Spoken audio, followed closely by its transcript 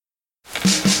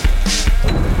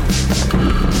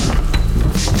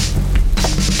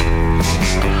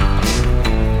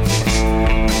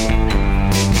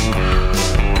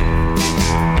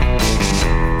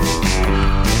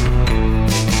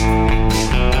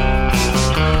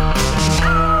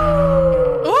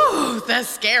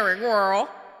scary girl.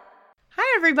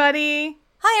 Hi, everybody.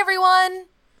 Hi, everyone.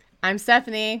 I'm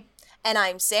Stephanie. And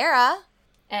I'm Sarah.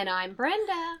 And I'm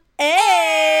Brenda.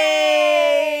 Hey!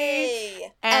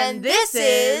 And this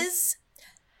is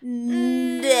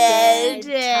Dead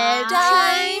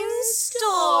Time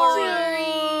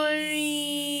Stories.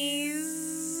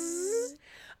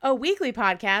 A weekly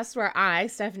podcast where I,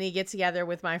 Stephanie, get together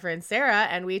with my friend Sarah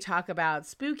and we talk about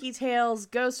spooky tales,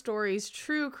 ghost stories,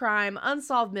 true crime,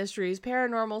 unsolved mysteries,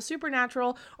 paranormal,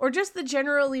 supernatural, or just the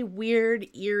generally weird,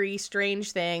 eerie,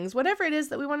 strange things, whatever it is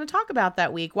that we want to talk about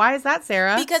that week. Why is that,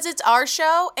 Sarah? Because it's our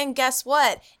show, and guess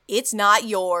what? It's not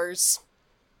yours.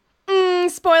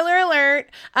 Spoiler alert.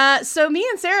 So me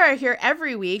and Sarah are here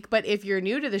every week, but if you're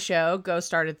new to the show, go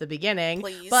start at the beginning.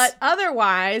 Please. But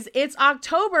otherwise, it's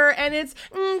October and it's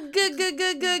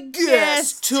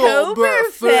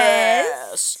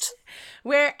Guestoberfest,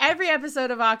 where every episode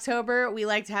of October, we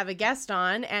like to have a guest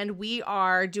on, and we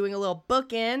are doing a little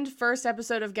bookend. First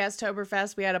episode of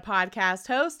Guestoberfest, we had a podcast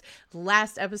host.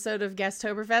 Last episode of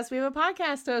Guestoberfest, we have a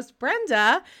podcast host.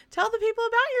 Brenda, tell the people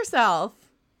about yourself.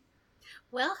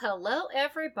 Well, hello,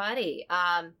 everybody.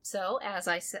 So as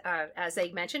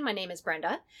they mentioned, my name is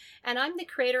Brenda, and I'm the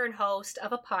creator and host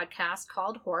of a podcast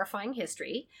called Horrifying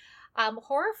History.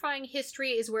 Horrifying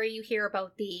History is where you hear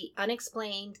about the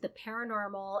unexplained, the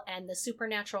paranormal, and the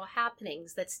supernatural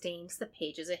happenings that stains the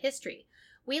pages of history.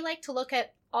 We like to look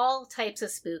at all types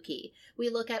of spooky. We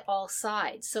look at all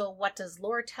sides. So what does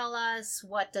lore tell us?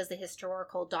 What does the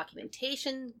historical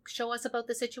documentation show us about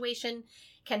the situation?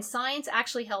 Can science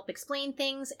actually help explain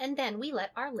things? And then we let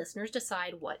our listeners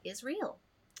decide what is real.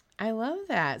 I love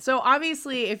that. So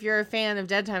obviously, if you're a fan of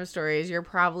Dead Time Stories, you're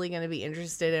probably going to be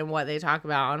interested in what they talk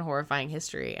about on Horrifying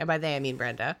History. And by they, I mean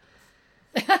Brenda.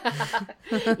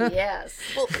 Yes.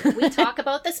 Well, we talk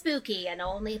about the spooky and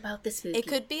only about the spooky. It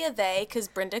could be a they, because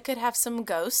Brenda could have some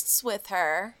ghosts with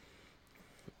her.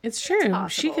 It's true.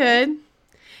 She could.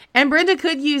 And Brenda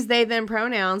could use they, them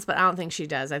pronouns, but I don't think she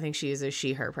does. I think she uses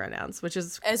she, her pronouns, which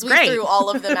is As we great. threw all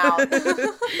of them out.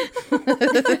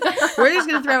 We're just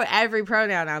going to throw every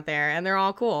pronoun out there, and they're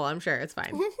all cool. I'm sure it's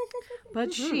fine.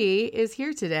 But she is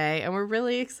here today, and we're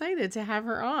really excited to have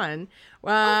her on.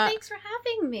 Thanks for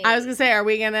having me. I was going to say, are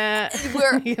we going to...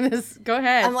 Go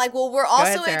ahead. I'm like, well, we're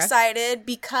also ahead, excited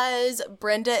because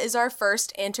Brenda is our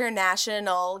first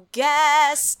international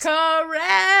guest. Correct.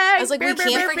 I was like, we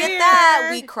can't forget that.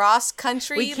 We cross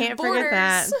country We can't borders. forget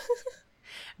that.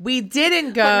 We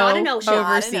didn't go not an ocean.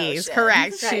 overseas. Not an ocean.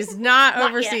 Correct. Right. She's not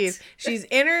Not overseas. yet. She's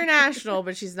international,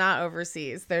 but she's not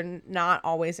overseas. They're not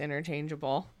always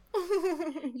interchangeable.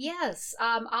 Yes,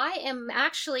 I am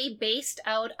actually based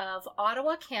out of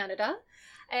Ottawa, Canada.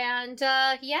 And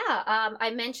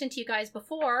I mentioned to you guys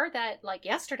before that, like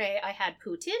yesterday, I had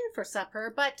poutine for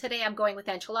supper, but today I'm going with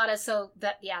enchiladas. So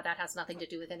that has nothing to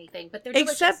do with anything. But they're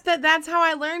delicious. Except that's how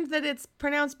I learned that it's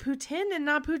pronounced poutine and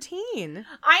not poutine.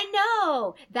 I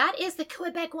know that is the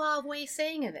Quebecois way of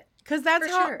saying of it. Because that's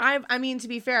For how sure. I mean, to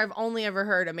be fair, I've only ever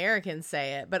heard Americans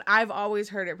say it, but I've always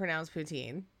heard it pronounced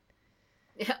poutine.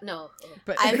 Yeah, no.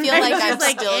 But I feel like just I'm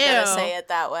still going to ew. say it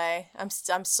that way. I'm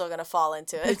still going to fall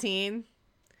into it. Poutine.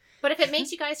 But if it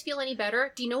makes you guys feel any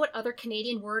better, do you know what other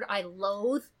Canadian word I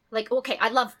loathe? Like, okay, I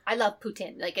love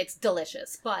poutine. Like, it's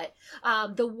delicious. But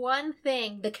the one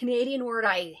thing, the Canadian word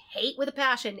I hate with a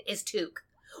passion is toque.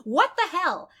 What the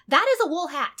hell? That is a wool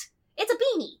hat. It's a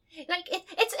beanie. Like,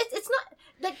 it's not...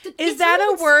 Like, Is it's that not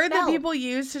a even word that spelled. people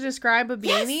use to describe a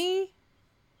beanie?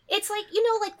 It's like,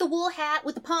 like the wool hat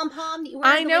with the pom-pom that you wear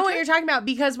I in the know what winter. you're talking about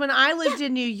because when I lived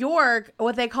in New York,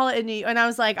 what they call it in New and I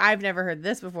was like, I've never heard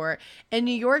this before. In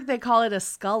New York, they call it a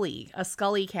scully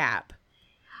cap.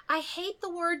 I hate the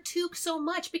word toque so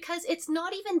much because it's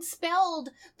not even spelled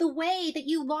the way that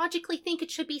you logically think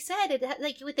it should be said. It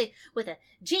like with a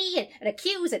G and a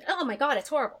Q's and oh my god, it's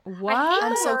horrible. What? I hate the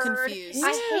I'm so word. confused. I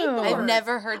hate the Ew. word. I've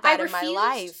never heard that I in my refused.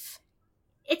 life.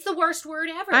 It's the worst word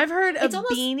ever. I've heard a It's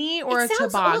almost- beanie or a it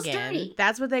sounds almost toboggan. dirty.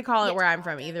 That's what they call it Yeah, where I'm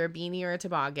from. toboggan. Either a beanie or a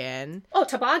toboggan. Oh,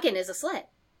 toboggan is a sled.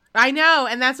 I know,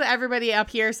 and that's what everybody up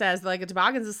here says. Like, a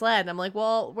toboggan's a sled. And I'm like,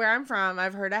 well, where I'm from,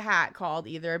 I've heard a hat called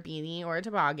either a beanie or a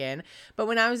toboggan. But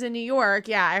when I was in New York,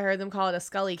 yeah, I heard them call it a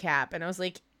scully cap. And I was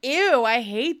like, ew, I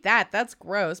hate that. That's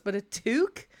gross. But a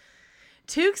toque?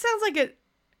 Toque sounds like a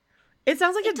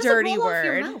Doesn't dirty roll off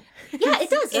your word. mouth. Yeah, it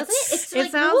does, doesn't it? It's It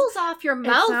like sounds- rolls off your It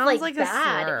mouth sounds like a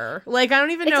bad. slur. Like, I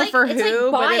don't even It's know like- for it's like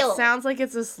who, but it bile. sounds like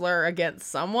it's a slur against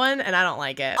someone, and I don't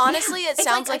like it. Honestly, it It's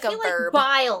sounds I like a feel verb. Like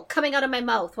bile coming out of my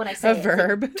mouth when I say A it. It's like,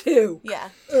 verb. Ew. Yeah.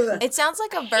 Ugh. It sounds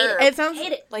like a hate verb. It sounds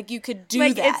Hate it. like you could do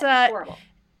like that. it's a Horrible.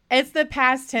 It's the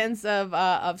past tense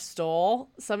of stole.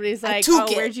 Somebody's like, took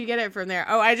oh, it. where'd you get it from there?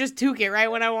 Oh, I just took it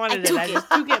right when I wanted it. I just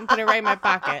took it and put it right in my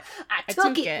pocket. I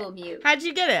took it from you. How'd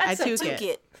you get it? That's I took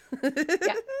it.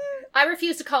 Yeah. I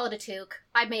refuse to call it a toque.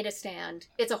 I made a stand.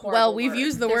 It's a horrible Well, we've word.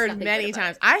 used the There's word nothing many good about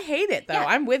times. it. I hate it, though. Yeah.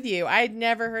 I'm with you. I'd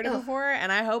never heard it Ugh. before, and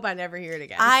I hope I never hear it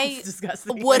again. I It's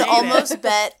disgusting. would I hate it. almost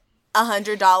bet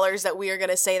 $100 that we are going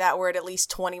to say that word at least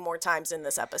 20 more times in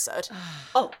this episode.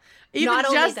 Oh, Even not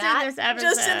only just that, in this episode.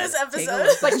 just in this Take a episode.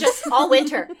 look. but just all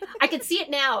winter. I can see it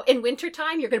now. In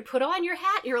wintertime, you're going to put on your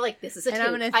hat. And you're like, this is a And toque.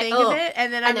 I'm going to think of it,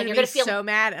 and then I'm And then going to you're be gonna feel- so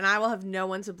mad, and I will have no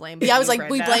one to blame. but Yeah, I you, was like,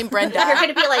 we Brenda. blame Brenda. You're going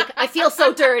to be like, I feel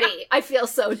so dirty. I feel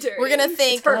so dirty. We're gonna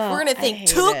think Oh, we're gonna I think hate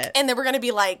took, it. and then we're gonna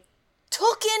be like,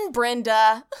 tookin'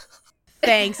 Brenda.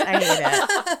 Thanks, I hate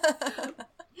it.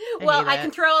 Well, hate I it.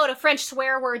 can throw out a French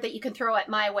swear word that you can throw at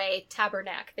my way.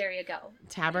 Tabernacle. There you go. Kind of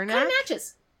Tabernacle?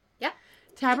 matches.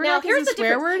 Tabernacle here's is a the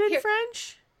swear difference. word in Here-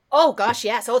 French? Oh gosh,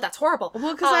 yes. Oh, that's horrible.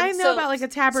 Well, because I know so- about like a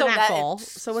tabernacle. that-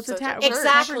 So what's a so what's a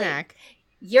Exactly. tabernacle?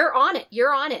 You're on it.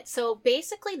 You're on it. So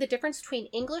basically, the difference between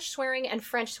English swearing and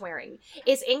French swearing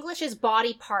is English is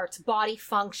body parts, body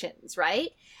functions,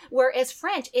 right? Whereas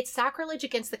French, it's sacrilege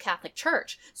against the Catholic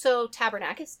Church. So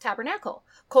tabernacle is tabernacle.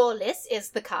 Colis is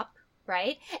the cup,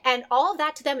 right? And all of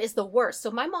that to them is the worst. So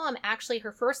my mom, actually,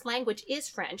 her first language is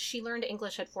French. She learned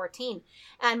English at 14.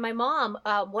 And my mom,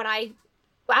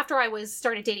 after I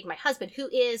started dating my husband, who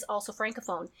is also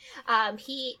francophone,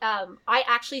 I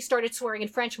actually started swearing in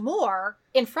French more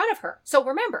in front of her. So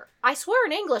remember, I swear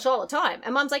in English all the time,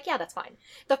 and Mom's like, "Yeah, that's fine."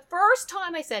 The first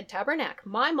time I said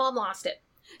tabernacle, my mom lost it.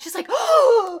 She's like,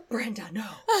 "Oh, Brenda, no,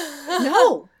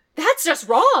 no, that's just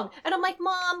wrong." And I'm like,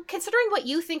 "Mom, considering what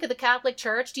you think of the Catholic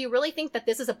Church, do you really think that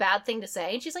this is a bad thing to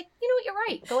say?" And she's like, "You know what? You're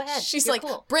right. Go ahead." She's You're like,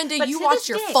 cool." Brenda, But you to watch this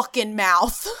your day- fucking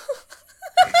mouth.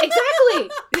 Exactly.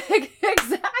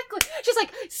 Exactly. She's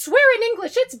like, "Swear in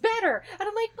English, it's better." And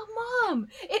I'm like, "But Mom,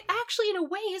 it actually in a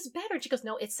way is better." And she goes,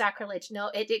 "No, it's sacrilege. No,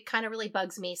 it kind of really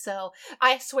bugs me." So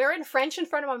I swear in French in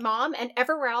front of my mom, and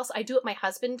everywhere else I do what my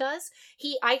husband does.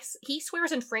 He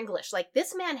swears in Frenglish. Like,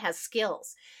 this man has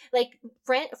skills. Like,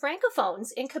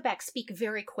 Francophones in Quebec speak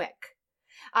very quick.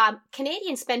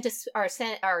 Canadians tend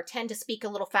to speak a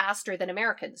little faster than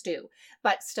Americans do.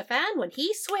 But Stefan, when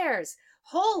he swears,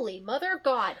 holy mother of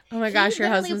God. Oh my he gosh, your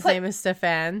literally husband's put- name is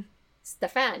Stefan.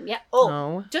 Stefan, yeah.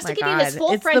 Oh, just to my give you his God.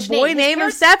 full it's French the boy his name of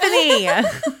parents- Stephanie.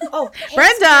 Oh, his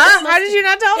Brenda, parents how did you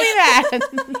not tell me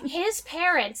that? His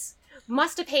parents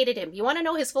must have hated him. You want to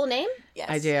know his full name? Yes.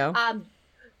 I do.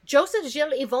 Joseph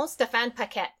Gilles Yvon Stéphane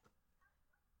Paquette.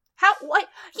 How? What?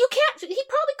 You can't. He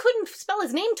probably couldn't spell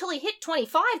his name till he hit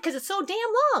 25 because it's so damn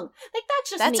long. Like, that's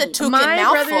just That's a mean. took- My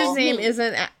mouthful. brother's name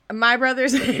isn't. My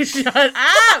brother's shut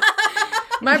up.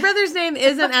 My brother's name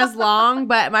isn't as long,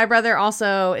 but my brother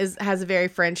also has a very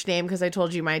French name because I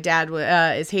told you my dad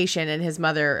is Haitian and his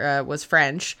mother was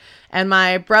French. And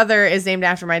my brother is named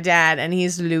after my dad, and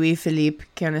he's Louis Philippe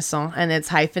Carnesson, and it's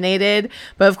hyphenated.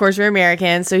 But of course, we're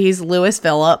American, so he's Louis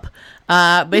Philip.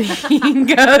 But he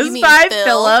goes You mean by Phil?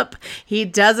 Philip. He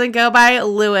doesn't go by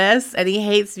Louis, and he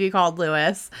hates to be called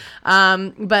Louis.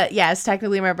 But yes,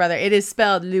 technically my brother. It is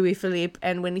spelled Louis Philippe.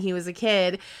 And when he was a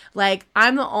kid, like,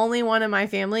 I'm the only one in my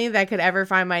family that could ever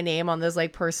find my name on those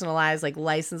like personalized like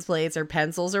license plates or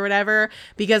pencils or whatever,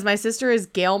 because my sister is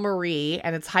Gail Marie,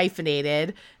 and it's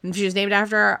hyphenated, and she was named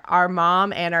after our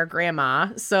mom and our grandma.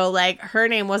 So like her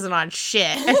name wasn't on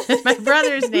shit. My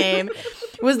brother's name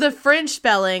was the French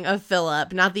spelling of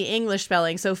Philip, not the English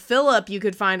spelling. So Philip you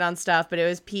could find on stuff, but it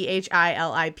was Philip.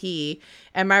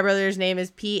 And my brother's name is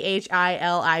Phillippe.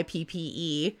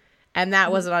 And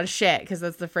that wasn't on shit because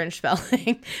that's the French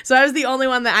spelling. So I was the only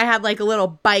one that I had like a little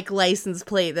bike license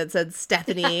plate that said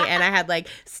Stephanie. And I had like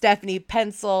Stephanie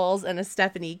pencils and a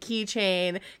Stephanie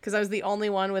keychain because I was the only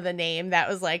one with a name that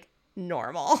was like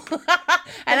normal.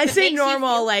 And I say Makes you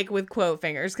normal feel- like with quote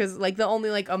fingers because like the only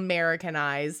like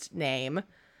Americanized name.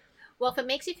 Well, if it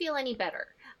makes you feel any better,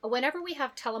 whenever we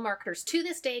have telemarketers to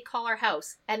this day call our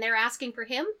house and they're asking for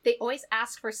him, they always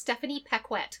ask for Stephanie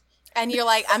Paquette. And you're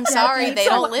like, I'm sorry, they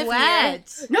don't live here.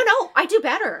 No, I do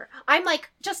better. I'm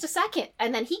like, just a second.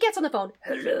 And then he gets on the phone.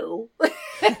 Hello.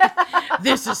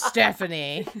 This is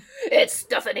Stephanie. It's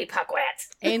Stephanie Paquette.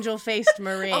 Angel-faced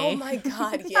Marie. Oh my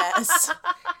God, yes.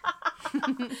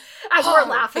 As we're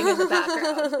laughing in the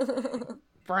background.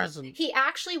 Present. He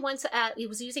actually once, he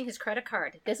was using his credit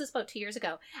card. This is about 2 years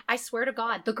ago. I swear to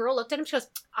God, the girl looked at him. She goes,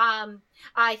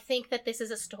 I think that this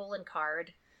is a stolen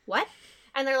card. What?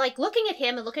 And they're like looking at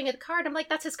him and looking at the card. I'm like,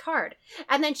 that's his card.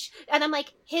 And then and I'm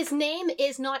like, his name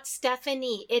is not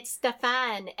Stephanie. It's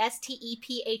Stefan.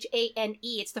 Stephane.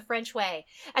 It's the French way.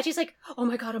 And she's like, oh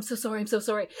my God, I'm so sorry. I'm so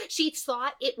sorry. She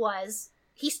thought it was,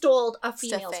 he stole a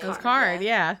female's Stephane. card,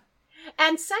 yeah.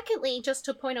 And secondly, just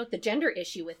to point out the gender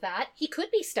issue with that, he could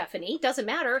be Stephanie. Doesn't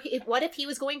matter. What if he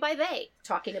was going by they?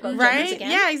 Talking about genders again.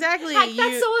 Yeah, exactly. Like,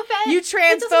 that's so offensive. You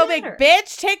transphobic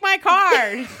bitch, take my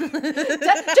card.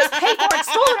 Just pay for it,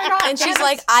 stole it or not. And she's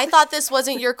like, I thought this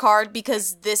wasn't your card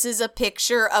because this is a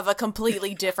picture of a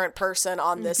completely different person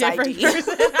on this ID.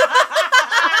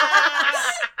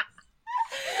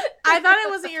 I thought it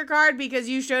wasn't your card because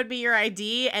you showed me your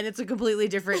ID and it's a completely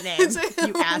different name,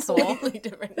 you asshole. Completely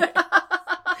different name.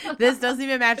 This doesn't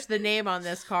even match the name on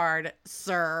this card,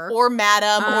 sir. Or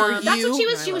madam, or you. That's what she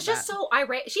was. No, She was just so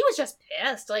irate. She was just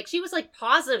pissed. Like, she was like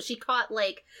positive she caught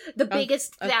like the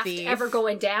biggest theft thief. ever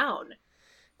going down.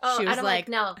 Oh, She was and I'm like-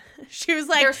 no. She was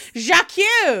like, There's- Jacques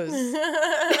Hughes.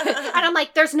 And I'm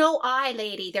like, there's no I,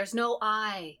 lady. There's no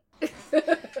I.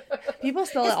 People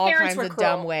spell His it all parents kinds were of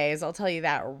dumb cruel. ways. I'll tell you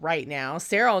that right now.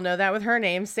 Sarah will know that with her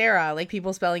name, Sarah. Like,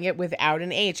 people spelling it without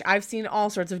an H. I've seen all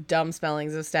sorts of dumb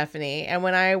spellings of Stephanie. And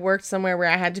when I worked somewhere where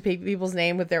I had to pick people's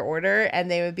name with their order,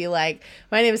 and they would be like,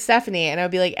 my name is Stephanie. And I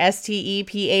would be like,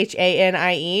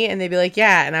 Stephanie. And they'd be like,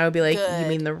 yeah. And I would be like, Good. you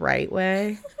mean the right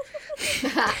way? You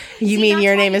See, mean that's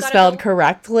your why name you is gotta spelled go-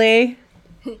 correctly?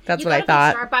 That's You what I gotta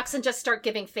thought. go to Starbucks and just start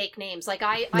giving fake names. Like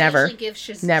I Never. actually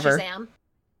give Never. Shazam.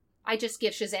 I just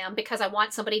give Shazam because I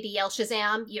want somebody to yell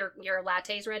Shazam. Your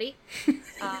latte's ready.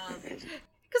 Because my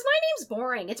name's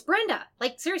boring. It's Brenda.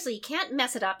 Like, seriously, you can't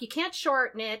mess it up. You can't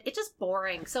shorten it. It's just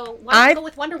boring. So why don't you go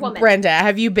with Wonder Woman? Brenda,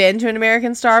 have you been to an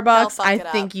American Starbucks? fuck I it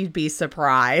think up. you'd be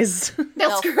surprised.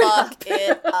 They'll screw it up. fuck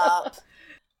it up.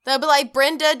 They'll be like,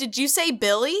 Brenda, did you say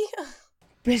Billy?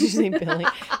 Bitch named Billy.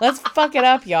 Let's fuck it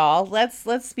up, y'all. Let's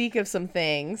speak of some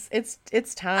things. It's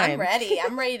time. I'm ready.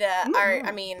 I'm ready to.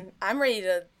 I'm ready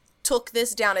to took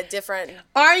this down a different.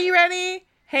 Are you ready?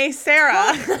 Hey,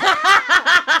 Sarah. No!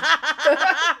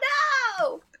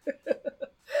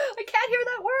 I can't hear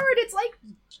that word. It's like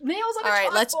nails on a All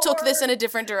right, let's took chalkboard. this in a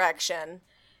different direction.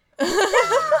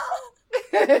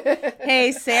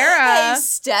 Hey, Sarah. Hey,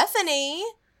 Stephanie.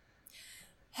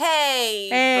 Hey,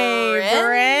 Hey,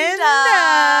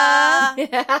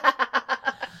 Brenda.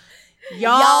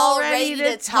 Y'all ready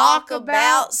to talk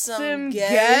about some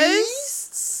ghosts?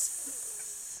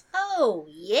 Oh,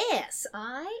 yes,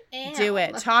 I am. Do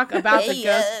it. Talk about the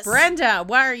Yes. ghost. Brenda,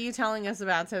 what are you telling us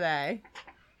about today?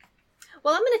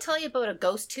 Well, I'm going to tell you about a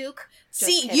ghost toque. Just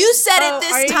See, kidding. you said Oh, it are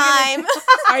this you time.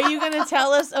 Are you going to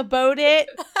tell us about it?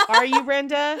 Are you,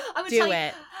 Brenda? I would Do tell you-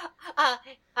 it.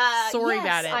 Sorry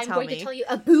about it, I'm tell going me. to tell you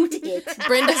about it.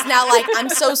 Brenda's now like, I'm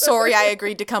so sorry I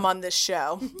agreed to come on this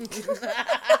show.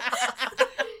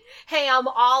 Hey, I'm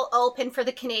all open for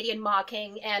the Canadian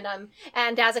mocking, and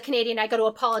as a Canadian, I got to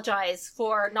apologize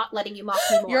for not letting you mock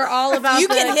me more. You're all about You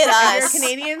the, can hit You're us.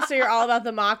 Canadian, so you're all about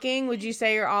the mocking. Would you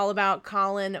say you're all about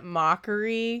Colin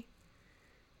Mockery?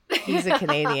 He's a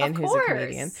Canadian. Of Who's course. a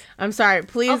Canadian? I'm sorry.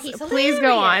 Please, he's please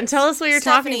go on. hilarious. Tell us what you're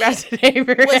talking Stephanie, about today,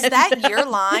 Brenda. Was that your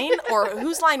line, or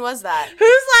whose line was that?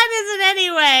 Whose line is it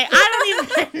anyway? I don't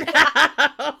even know.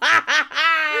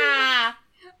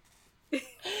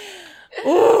 Ooh.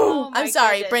 Oh my I'm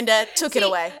sorry, goodness. Brenda took it See,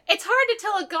 away. It's hard to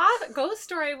tell a ghost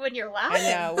story when you're I laughing.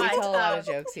 know. We but, tell a lot of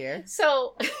jokes here.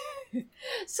 So,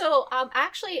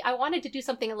 actually, I wanted to do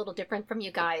something a little different from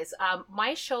you guys.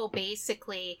 My show,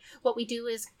 basically, what we do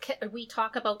is we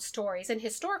talk about stories and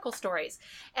historical stories.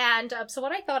 And so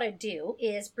what I thought I'd do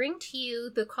is bring to you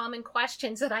the common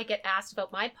questions that I get asked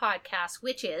about my podcast,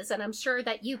 which is, and I'm sure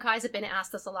that you guys have been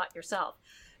asked this a lot yourself,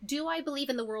 do I believe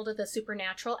in the world of the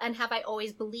supernatural, and have I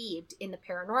always believed in the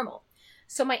paranormal?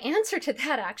 So my answer to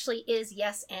that actually is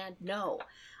yes and no.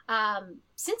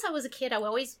 Since I was a kid, I was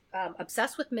always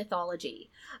obsessed with mythology.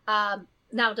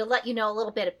 Now, to let you know a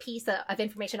little bit of piece of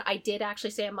information, I did actually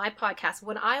say on my podcast,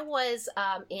 when I was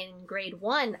in grade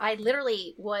 1, I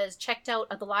literally was checked out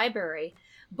of the library,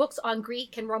 books on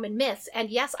Greek and Roman myths. And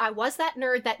yes, I was that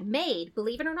nerd that made,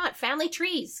 believe it or not, family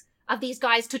trees of these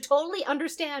guys to totally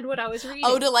understand what I was reading.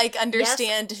 Oh, to like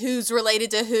understand who's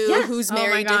related to who, Yeah. who's Oh my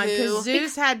married God, to who. because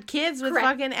Zeus had kids with Correct.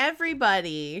 fucking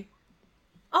everybody.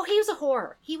 Oh, he was a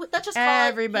whore. Let's just call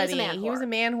Everybody. it, He was a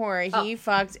man. man whore. Oh. He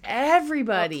fucked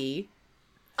everybody.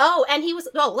 Oh, and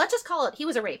let's just call it, he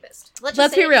was a rapist. Let's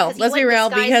just be say it real. because he Let's be went real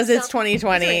disguised because it's himself. He's a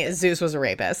 2020. rapist. Zeus was a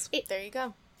rapist. There you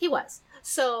go. He was.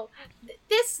 So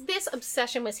this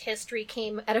obsession with history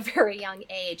came at a very young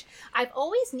age. I've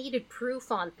always needed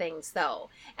proof on things, though.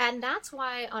 And that's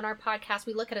why on our podcast,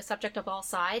 we look at a subject of all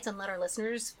sides and let our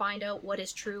listeners find out what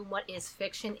is true, what is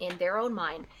fiction in their own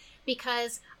mind.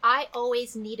 Because I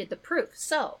always needed the proof.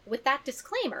 So with that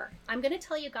disclaimer, I'm going to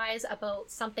tell you guys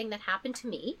about something that happened to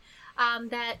me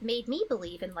that made me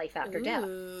believe in life after death.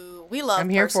 We love I'm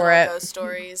here personal for it. ghost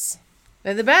stories.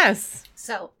 They're the best.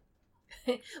 So,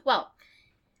 well,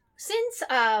 since,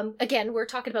 again, we're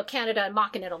talking about Canada and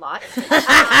mocking it a lot.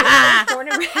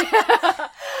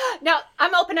 Now,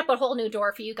 I'm opening up a whole new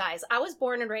door for you guys. I was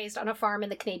born and raised on a farm in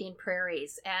the Canadian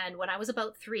prairies. And when I was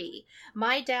about 3,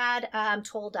 my dad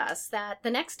told us that the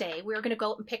next day we were going to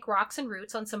go out and pick rocks and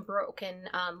roots on some broken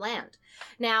land.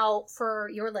 Now,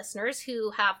 for your listeners who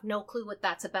have no clue what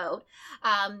that's about,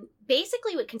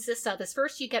 basically what it consists of is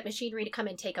first you get machinery to come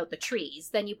and take out the trees.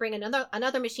 Then you bring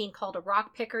another machine called a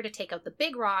rock picker to take out the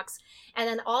big rocks. And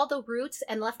then all the roots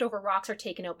and leftover rocks are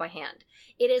taken out by hand.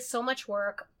 It is so much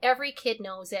work. Every kid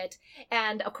knows it.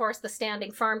 And of course, the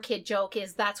standing farm kid joke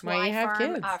is that's why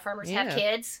farmers have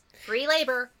kids. Free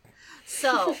labor.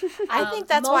 So I think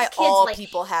that's why all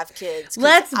people have kids.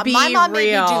 Let's be my mom made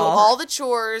me real. do all the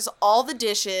chores, all the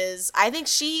dishes. I think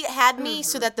she had me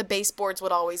so that the baseboards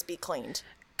would always be cleaned.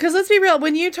 Because let's be real,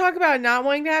 when you talk about not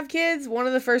wanting to have kids, one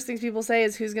of the first things people say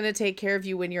is who's going to take care of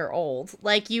you when you're old.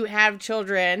 Like, you have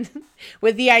children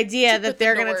with the idea that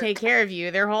they're going to take care of you.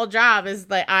 Their whole job is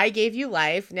like, I gave you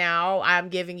life, now I'm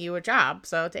giving you a job,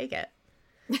 so take it.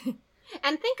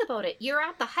 And think about it. You're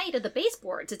at the height of the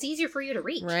baseboards. It's easier for you to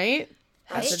reach. Right?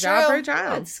 That's That's a job for a true.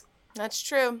 child. That's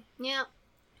true. Yeah.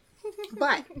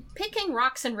 But picking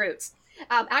rocks and roots.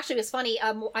 Actually, it was funny.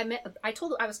 I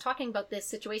was talking about this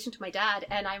situation to my dad,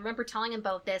 and I remember telling him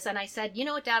about this, and I said, you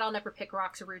know what, Dad, I'll never pick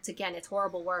rocks or roots again. It's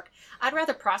horrible work. I'd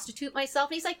rather prostitute myself.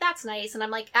 And he's like, that's nice. And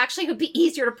I'm like, actually, it would be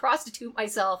easier to prostitute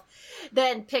myself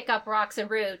than pick up rocks and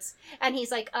roots. And he's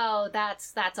like, oh,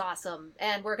 that's awesome.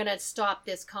 And we're going to stop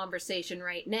this conversation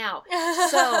right now.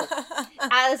 So,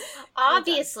 as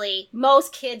obviously,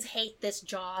 most kids hate this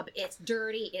job. It's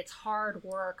dirty. It's hard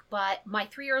work. But my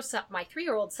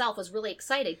 3-year-old self was really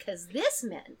excited because this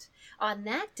meant on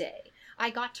that day I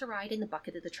got to ride in the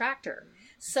bucket of the tractor.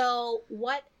 So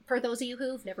what, for those of you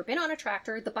who've never been on a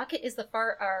tractor, the bucket is the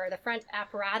front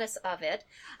apparatus of it,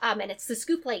 and it's the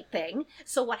scoop plate thing.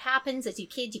 So what happens is you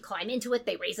climb into it,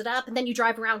 they raise it up, and then you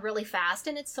drive around really fast,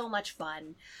 and it's so much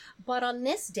fun. But on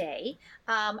this day,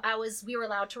 we were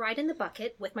allowed to ride in the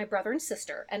bucket with my brother and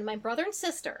sister, and my brother and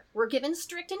sister were given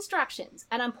strict instructions.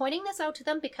 And I'm pointing this out to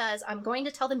them because I'm going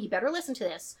to tell them, you better listen to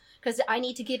this, because I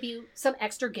need to give you some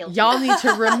extra guilt. Y'all need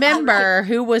to remember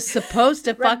who was supposed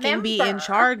to fucking be in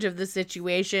charge of the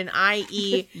situation,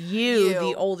 i.e. you,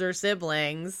 the older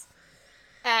siblings.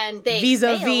 And they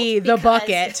vis-a-vis the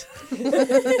bucket.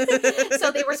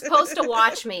 So they were supposed to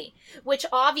watch me, which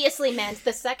obviously meant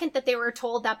the second that they were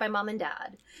told that by Mom and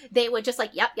Dad, they would just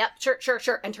like, yep,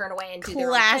 sure, and turn away and do their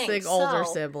own thing. Classic older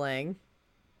sibling.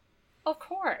 Of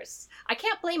course. I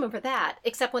can't blame them for that,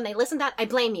 except when they listen to that, I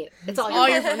blame you. It's all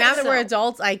your fault. Now that we're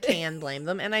adults, I can blame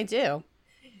them, and I do.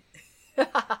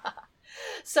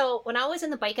 So when I was in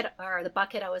the bucket,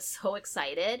 I was so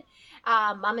excited.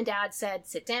 Mom and Dad said,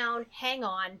 sit down, hang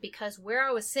on, because where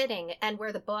I was sitting and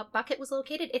where the bucket was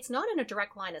located, it's not in a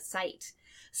direct line of sight.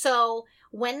 So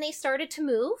when they started to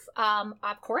move,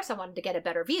 of course I wanted to get a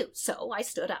better view. So I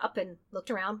stood up and looked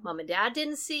around. Mom and Dad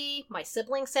didn't see. My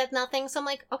siblings said nothing. So I'm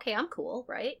like, okay, I'm cool,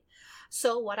 right?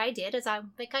 So what I did is I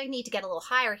need to get a little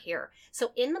higher here.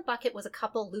 So in the bucket was a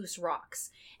couple loose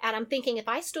rocks. And I'm thinking if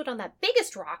I stood on that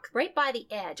biggest rock right by the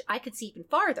edge, I could see even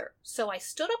farther. So I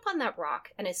stood up on that rock,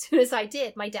 and as soon as I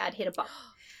did, my dad hit a bump.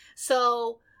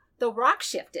 So the rock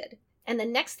shifted. And the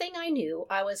next thing I knew,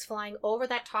 I was flying over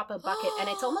that top of the bucket. And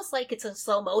it's almost like it's in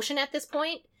slow motion at this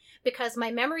point. Because my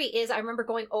memory is I remember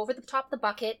going over the top of the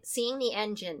bucket, seeing the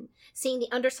engine, seeing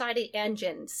the underside of the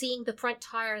engine, seeing the front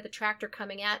tire of the tractor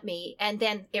coming at me, and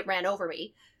then it ran over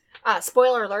me.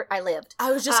 Spoiler alert, I lived.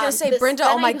 I was just going to say, Brenda,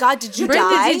 oh my God, did you die?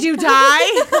 Brenda, did you die?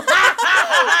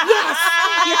 Yes,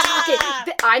 you're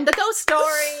talking. I'm the ghost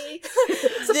story.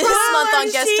 This month on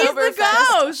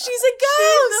Guestoberfest. She's a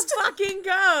ghost. She's the fucking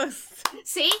ghost.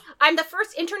 See, I'm the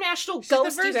first international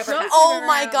ghost you've ever had. Oh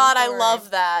my God, I love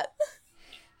that.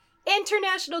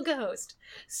 International ghost.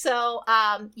 So,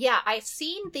 I've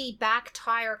seen the back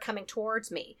tire coming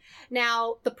towards me.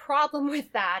 Now, the problem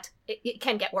with that, it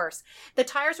can get worse. The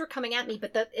tires were coming at me,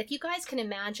 but if you guys can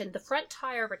imagine, the front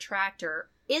tire of a tractor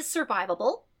is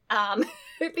survivable.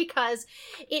 because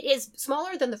it is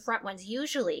smaller than the front ones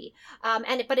usually,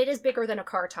 but it is bigger than a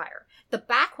car tire. The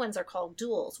back ones are called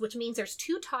duals, which means there's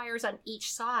 2 tires on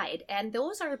each side, and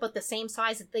those are about the same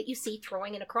size that you see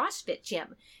throwing in a CrossFit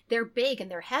gym. They're big and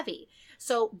they're heavy.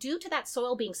 So due to that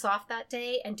soil being soft that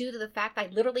day, and due to the fact I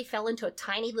literally fell into a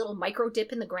tiny little micro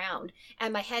dip in the ground,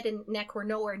 and my head and neck were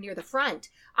nowhere near the front,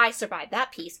 I survived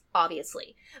that piece,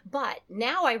 obviously. But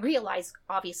now I realize,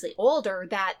 obviously older,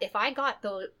 that if I got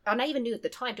those, and I even knew at the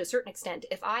time to a certain extent,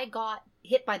 if I got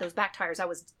hit by those back tires, I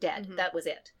was dead. Mm-hmm. That was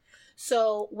it.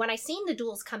 So when I seen the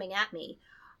duals coming at me,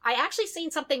 I actually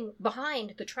seen something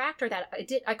behind the tractor that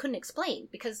I couldn't explain,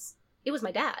 because it was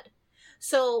my dad.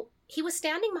 So he was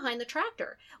standing behind the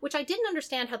tractor, which I didn't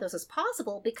understand how this was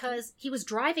possible because he was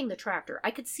driving the tractor.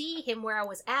 I could see him where I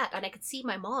was at, and I could see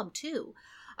my mom too.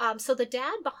 So the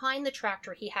dad behind the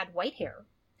tractor, he had white hair.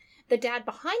 The dad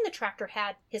behind the tractor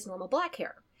had his normal black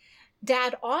hair.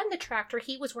 Dad on the tractor,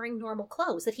 he was wearing normal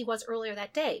clothes that he was earlier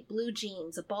that day. Blue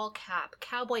jeans, a ball cap,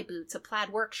 cowboy boots, a plaid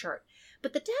work shirt.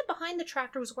 But the dad behind the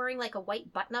tractor was wearing like a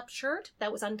white button-up shirt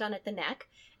that was undone at the neck.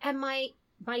 And my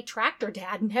tractor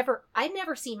dad I'd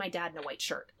never seen my dad in a white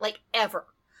shirt, like ever.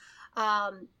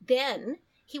 Then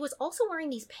he was also wearing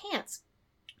these pants.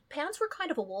 Pants were kind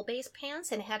of a wool-based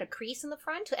pants and had a crease in the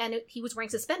front, and he was wearing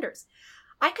suspenders.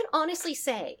 I can honestly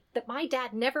say that my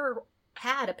dad never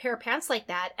had a pair of pants like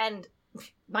that, and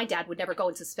my dad would never go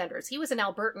in suspenders. He was an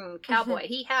Albertan cowboy.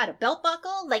 He had a belt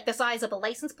buckle like the size of a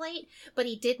license plate, but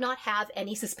he did not have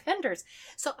any suspenders.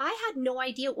 So I had no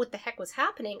idea what the heck was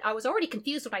happening. I was already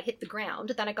confused when I hit the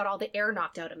ground. Then I got all the air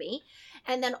knocked out of me.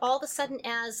 And then all of a sudden,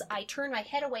 as I turned my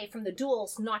head away from the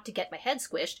duals, not to get my head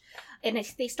squished, and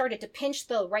they started to pinch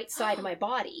the right side of my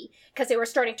body because they were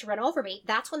starting to run over me,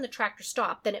 that's when the tractor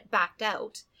stopped. Then it backed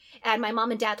out. And my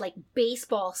mom and dad like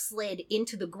baseball slid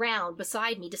into the ground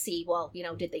beside me to see, well,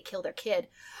 did they kill their kid?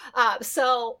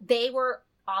 So they were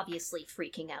obviously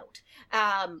freaking out.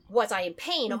 Was I in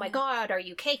pain? Mm-hmm. Oh my God, are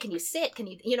you okay? Can you sit? Can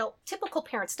you, typical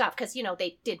parent stuff, because,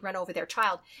 they did run over their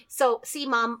child. So see,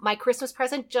 Mom, my Christmas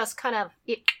present just kind of,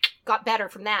 it got better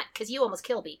from that because you almost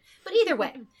killed me. But either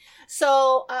way,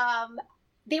 so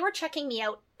they were checking me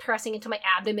out, pressing into my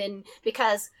abdomen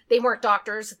because they weren't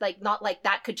doctors, not like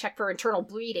that could check for internal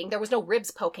bleeding. There was no ribs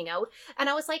poking out. And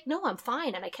I was like, no, I'm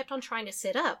fine. And I kept on trying to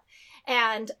sit up.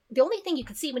 And the only thing you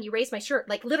could see when you raised my shirt,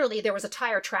 literally there was a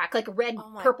tire track, like red,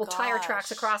 purple tire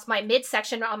tracks across my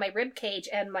midsection on my rib cage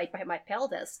and my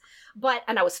pelvis.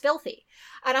 And I was filthy.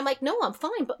 And I'm like, no, I'm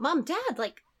fine. But Mom, Dad,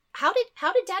 how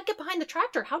did Dad get behind the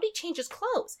tractor? How did he change his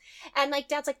clothes? And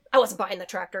Dad's like, I wasn't behind the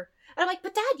tractor. And I'm like,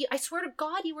 but Dad, I swear to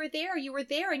God, you were there,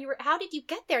 and how did you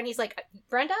get there? And he's like,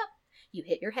 Brenda, you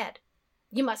hit your head.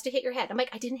 You must have hit your head. I'm like,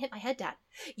 I didn't hit my head, Dad.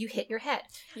 You hit your head.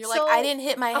 You're like, I didn't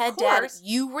hit my head, Dad.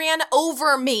 You ran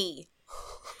over me.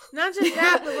 Not just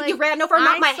that, but you ran over my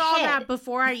head. I saw that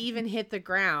before I even hit the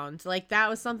ground. That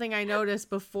was something I noticed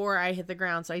before I hit the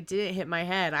ground, so I didn't hit my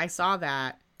head. I saw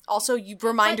that. Also, you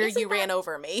ran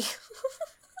over me.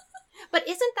 But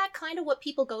isn't that kind of what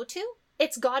people go to?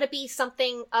 It's got to be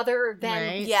something other than...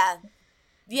 Right? Yeah.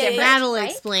 That'll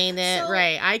explain it,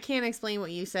 right. I can't explain what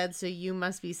you said, so you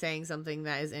must be saying something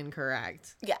that is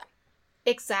incorrect. Yeah.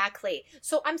 Exactly.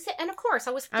 So and of course,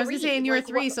 I was 3. I was just saying you were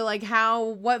 3, so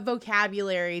what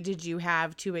vocabulary did you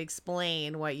have to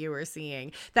explain what you were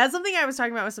seeing? That's something I was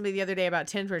talking about with somebody the other day about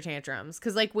temper tantrums.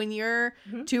 Because when you're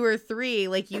 2 or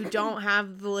 3, you don't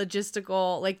have the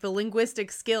logistical, the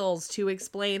linguistic skills to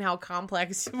explain how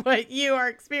complex what you are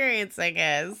experiencing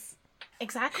is.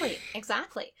 Exactly.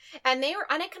 And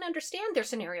I can understand their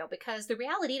scenario because the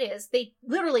reality is they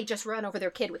literally just run over their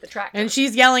kid with the tractor. And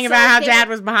she's yelling about how Dad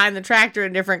was behind the tractor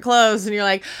in different clothes, and you're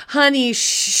like, honey,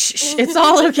 shh, it's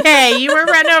all okay. You were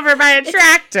run over by a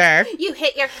tractor. You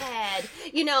hit your head.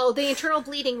 The internal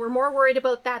bleeding, we're more worried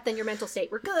about that than your mental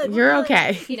state. We're good. You're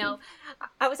okay.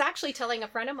 I was actually telling a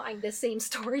friend of mine this same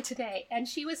story today, and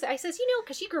I says,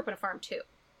 because she grew up on a farm too.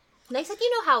 And I said,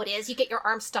 you know how it is. You get your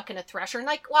arm stuck in a thresher and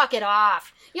walk it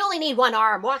off. You only need one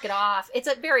arm. Walk it off. It's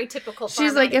a very typical farm.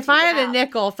 She's like, if I had a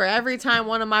nickel for every time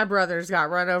one of my brothers got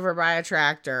run over by a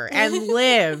tractor and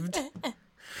lived. But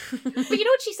you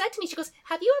know what she said to me? She goes,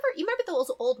 you remember those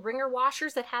old wringer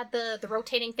washers that had the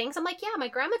rotating things? I'm like, yeah, my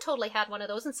grandma totally had one of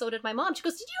those and so did my mom. She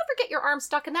goes, did you ever get your arm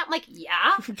stuck in that? I'm like,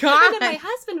 yeah. God. And then my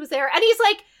husband was there and he's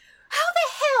like, how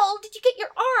the hell did you get your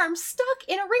arm stuck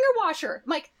in a wringer washer? I'm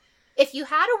like, if you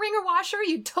had a wringer washer,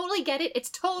 you'd totally get it.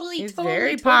 It's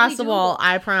very possible. Doable.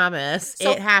 I promise.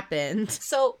 It happened.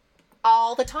 So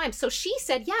all the time. So she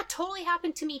said, yeah, totally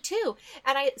happened to me too.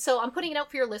 And so I'm putting it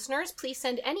out for your listeners. Please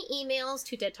send any emails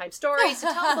to Dead Time Stories to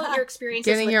tell about your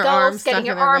experiences with ghosts, getting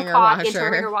your arm caught into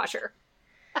a ringer washer.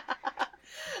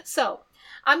 So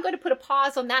I'm going to put a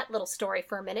pause on that little story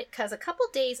for a minute, because a couple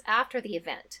days after the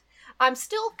event, I'm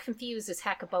still confused as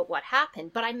heck about what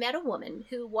happened, but I met a woman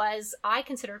who I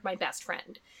considered my best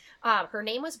friend. Her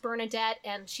name was Bernadette,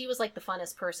 and she was like the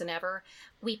funnest person ever.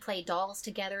 We played dolls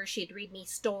together. She'd read me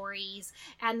stories,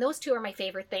 and those two are my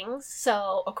favorite things.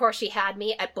 So, of course, she had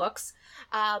me at books.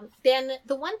 Then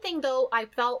the one thing, though, I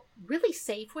felt really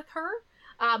safe with her,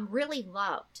 really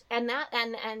loved. And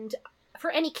for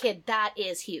any kid, that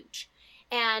is huge.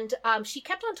 And she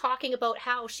kept on talking about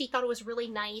how she thought it was really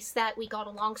nice that we got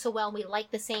along so well, and we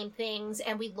liked the same things,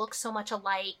 and we looked so much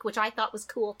alike, which I thought was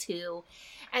cool too.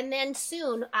 And then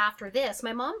soon after this,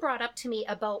 my mom brought up to me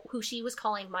about who she was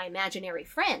calling my imaginary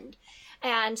friend.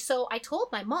 And so I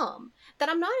told my mom that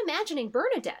I'm not imagining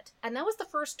Bernadette. And that was the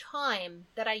first time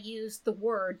that I used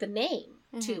the name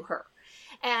to her.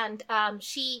 And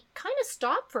she kind of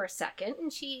stopped for a second,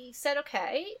 and she said,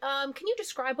 okay, can you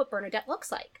describe what Bernadette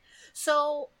looks like?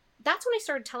 So that's when I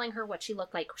started telling her what she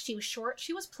looked like. She was short,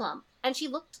 she was plump, and she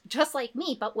looked just like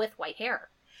me, but with white hair.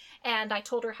 And I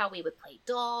told her how we would play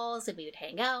dolls, and we would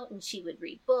hang out, and she would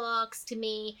read books to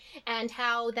me, and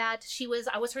how that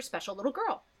I was her special little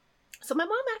girl. So my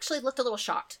mom actually looked a little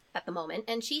shocked at the moment,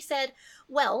 and she said,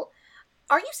 well,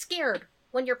 are you scared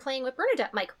when you're playing with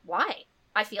Bernadette? I'm like, why?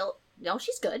 I feel, no,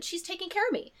 she's good. She's taking care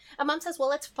of me. And Mom says,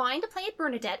 well, it's fine to play at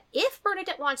Bernadette if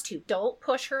Bernadette wants to. Don't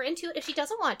push her into it if she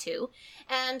doesn't want to.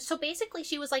 And so basically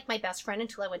she was like my best friend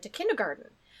until I went to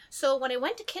kindergarten. So when I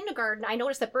went to kindergarten, I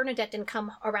noticed that Bernadette didn't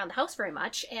come around the house very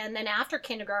much. And then after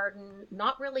kindergarten,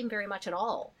 not really very much at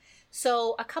all.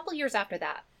 So a couple years after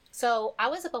that. So I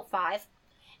was about 5.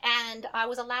 And I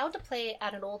was allowed to play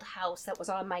at an old house that was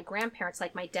on my grandparents',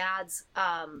 like my dad's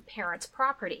parents'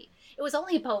 property. It was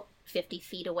only about 50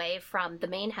 feet away from the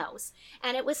main house,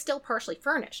 and it was still partially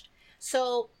furnished.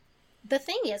 So the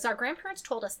thing is, our grandparents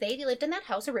told us they lived in that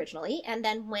house originally, and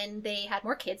then when they had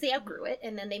more kids, they outgrew it,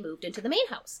 and then they moved into the main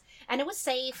house. And it was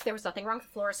safe. There was nothing wrong with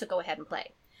the floor, so go ahead and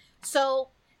play. So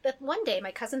that one day,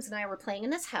 my cousins and I were playing in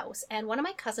this house, and one of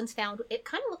my cousins found, it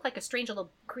kind of looked like a strange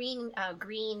little green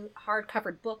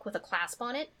hard-covered book with a clasp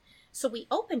on it. So we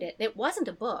opened it. It wasn't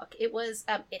a book. It was,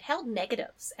 it held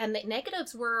negatives, and the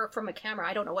negatives were from a camera.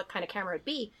 I don't know what kind of camera it'd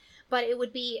be, but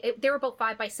they were about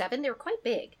 5 by 7. They were quite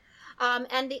big.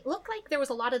 And it looked like there was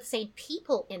a lot of the same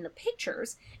people in the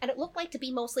pictures, and it looked like to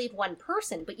be mostly of one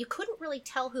person, but you couldn't really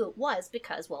tell who it was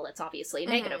because, well, it's obviously a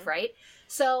negative, right?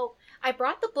 So I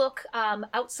brought the book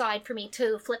outside for me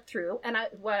to flip through, and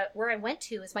where I went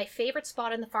to is my favorite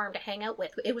spot in the farm to hang out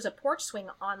with. It was a porch swing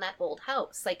on that old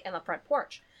house, like in the front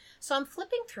porch. So I'm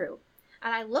flipping through,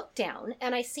 and I looked down,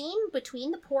 and I seen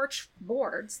between the porch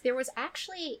boards, there was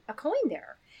actually a coin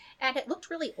there. And it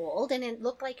looked really old, and it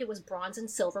looked like it was bronze and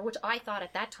silver, which I thought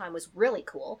at that time was really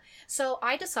cool. So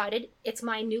I decided it's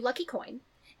my new lucky coin,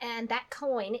 and that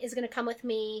coin is going to come with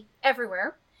me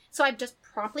everywhere. So I just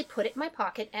promptly put it in my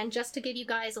pocket, and just to give you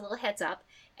guys a little heads up,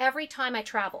 every time I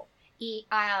travel,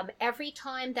 every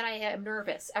time that I am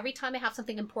nervous, every time I have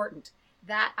something important,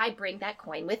 that I bring that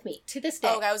coin with me to this day.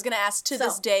 Oh, I was going to ask,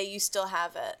 this day you still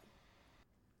have it?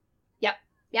 Yep.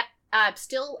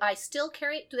 I still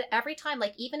carry it every time.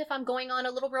 Like, even if I'm going on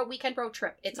a little weekend road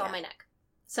trip, it's on my neck.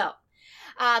 So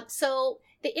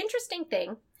the interesting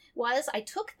thing was I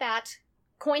took that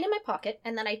coin in my pocket,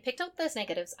 and then I picked out those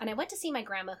negatives, and I went to see my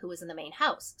grandma who was in the main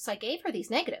house. So I gave her these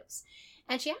negatives,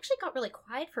 and she actually got really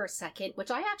quiet for a second,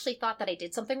 which I actually thought that I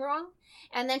did something wrong.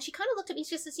 And then she kind of looked at me.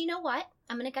 She says, you know what?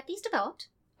 I'm going to get these developed,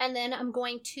 and then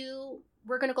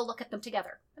we're going to go look at them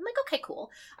together. I'm like, okay, cool.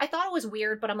 I thought it was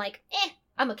weird, but I'm like,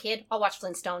 I'm a kid. I'll watch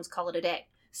Flintstones, call it a day.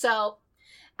 So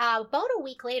about a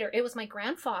week later, it was my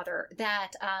grandfather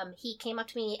that he came up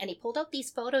to me, and he pulled out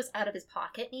these photos out of his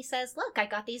pocket, and he says, look, I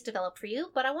got these developed for you,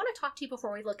 but I want to talk to you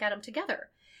before we look at them together.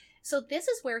 So this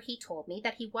is where he told me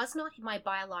that he was not my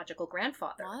biological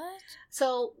grandfather. What?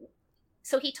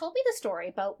 So he told me the story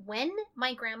about when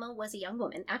my grandma was a young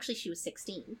woman. Actually, she was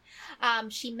 16.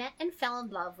 She met and fell in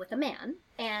love with a man,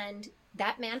 and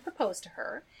that man proposed to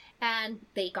her, and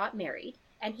they got married.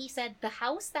 And he said, the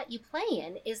house that you play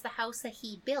in is the house that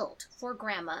he built for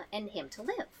Grandma and him to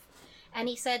live. And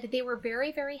he said they were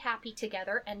very, very happy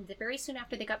together. And very soon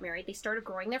after they got married, they started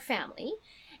growing their family.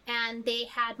 And they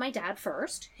had my dad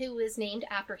first, who was named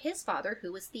after his father,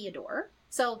 who was Theodore.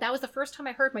 So that was the first time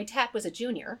I heard my dad was a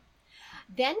junior.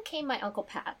 Then came my Uncle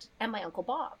Pat and my Uncle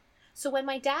Bob. So when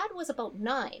my dad was about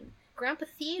 9, Grandpa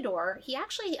Theodore, he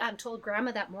actually told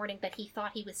Grandma that morning that he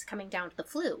thought he was coming down with the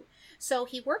flu. So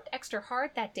he worked extra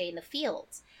hard that day in the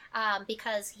fields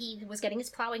because he was getting his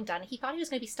plowing done. He thought he was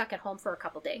going to be stuck at home for a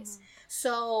couple days.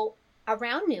 So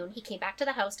around noon, he came back to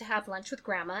the house to have lunch with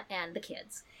Grandma and the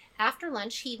kids. After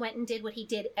lunch, he went and did what he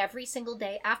did every single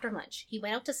day after lunch. He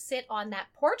went out to sit on that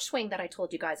porch swing that I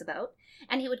told you guys about,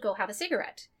 and he would go have a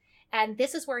cigarette. And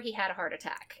this is where he had a heart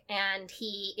attack. And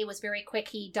it was very quick.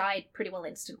 He died pretty well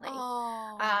instantly.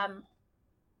 Oh.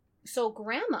 So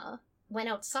Grandma went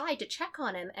outside to check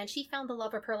on him, and she found the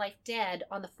love of her life dead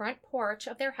on the front porch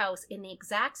of their house in the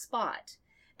exact spot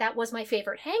that was my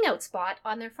favorite hangout spot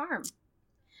on their farm.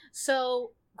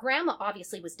 So Grandma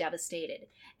obviously was devastated.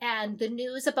 And the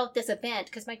news about this event,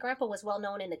 because my grandpa was well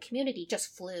known in the community,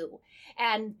 just flew.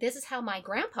 And this is how my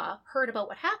grandpa heard about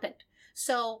what happened.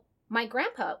 So my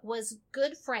grandpa was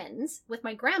good friends with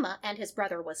my grandma, and his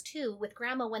brother was too, with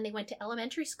Grandma when they went to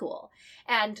elementary school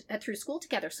and through school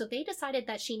together. So they decided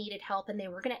that she needed help, and they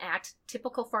were going to act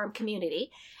typical farm community.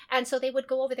 And so they would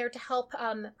go over there to help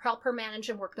her manage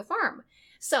and work the farm.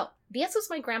 So this was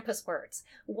my grandpa's words.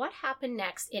 What happened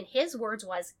next, in his words,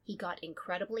 was he got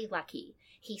incredibly lucky.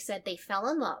 He said they fell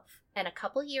in love. And a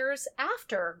couple years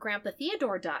after Grandpa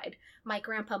Theodore died, my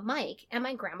Grandpa Mike and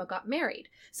my grandma got married.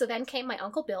 So then came my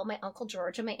Uncle Bill, my Uncle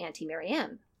George, and my Auntie Mary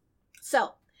Ann.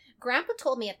 So Grandpa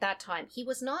told me at that time he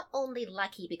was not only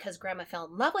lucky because Grandma fell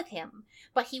in love with him,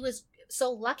 but he was so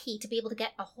lucky to be able to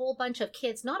get a whole bunch of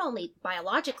kids, not only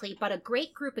biologically, but a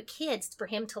great group of kids for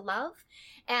him to love.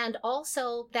 And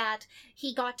also that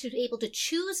he got to be able to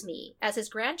choose me as his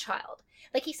grandchild.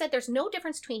 Like he said, there's no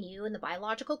difference between you and the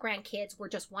biological grandkids. We're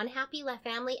just one happy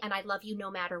family, and I love you no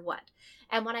matter what.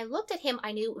 And when I looked at him,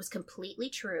 I knew it was completely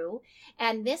true.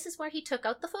 And this is where he took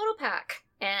out the photo pack.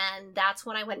 And that's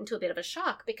when I went into a bit of a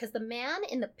shock, because the man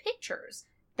in the pictures,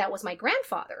 that was my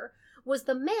grandfather, was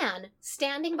the man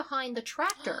standing behind the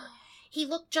tractor. He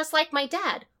looked just like my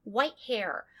dad. White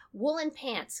hair, woolen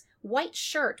pants, white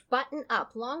shirt, button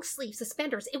up, long sleeve,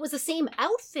 suspenders. It was the same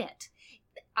outfit.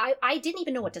 I didn't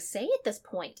even know what to say at this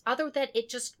point, other than it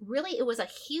just really,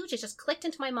 it just clicked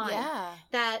into my mind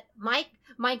that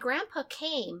my grandpa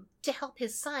came to help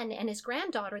his son and his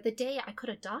granddaughter the day I could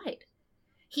have died.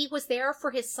 He was there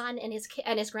for his son and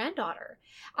his granddaughter.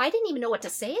 I didn't even know what to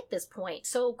say at this point.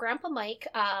 So Grandpa Mike,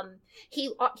 he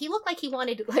looked like he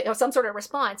wanted some sort of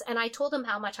response, and I told him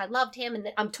how much I loved him and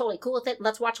that I'm totally cool with it.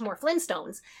 Let's watch more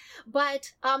Flintstones.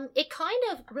 But it kind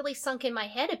of really sunk in my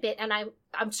head a bit, and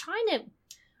I'm trying to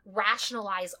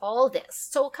rationalize all this.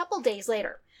 So a couple days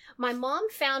later, my mom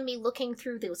found me looking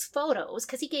through those photos,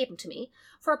 because he gave them to me,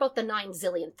 for about the 9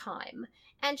 zillionth time.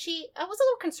 And I was a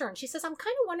little concerned. She says, I'm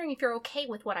kind of wondering if you're okay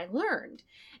with what I learned.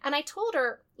 And I told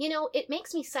her, it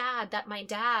makes me sad that my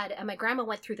dad and my grandma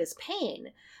went through this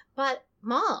pain. But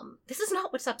Mom, this is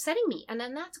not what's upsetting me. And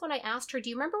then that's when I asked her, do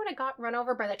you remember when I got run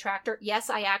over by the tractor? Yes,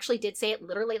 I actually did say it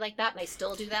literally like that, and I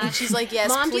still do that. And she's like, yes,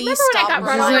 Mom, please do you stop remember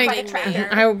when I got run over by the tractor?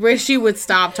 I wish you would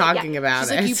stop talking about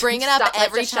She's it. like, you bring it up Stop,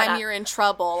 every just shut time up. you're in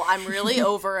trouble. I'm really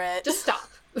over it. Just stop.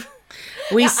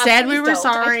 We said we please were don't.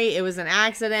 sorry. It was an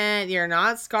accident. You're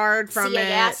not scarred from it.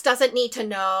 CAS doesn't need to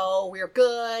know. We're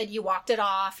good. You walked it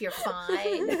off. You're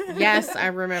fine. Yes, I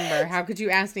remember. How could you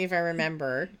ask me if I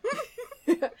remember?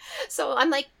 So I'm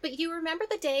like, but you remember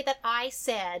the day that I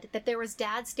said that there was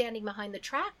Dad standing behind the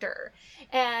tractor,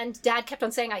 and Dad kept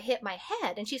on saying I hit my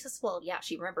head, and she says, well, yeah,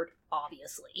 she remembered,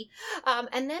 obviously.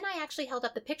 And then I actually held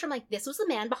up the picture. I'm like, this was the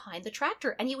man behind the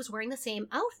tractor, and he was wearing the same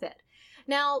outfit.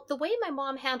 Now, the way my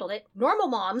mom handled it, normal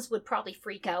moms would probably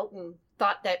freak out and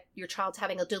thought that your child's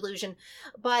having a delusion.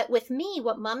 But with me,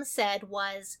 what Mom said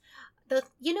was,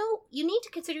 you need to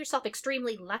consider yourself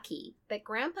extremely lucky that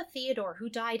Grandpa Theodore, who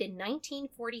died in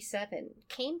 1947,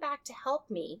 came back to help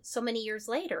me so many years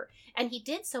later. And he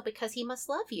did so because he must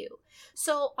love you.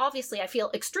 So obviously I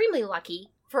feel extremely lucky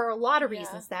for a lot of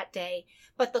reasons that day.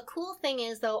 But the cool thing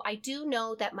is, though, I do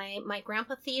know that my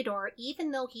Grandpa Theodore,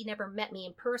 even though he never met me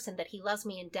in person, that he loves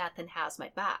me in death and has my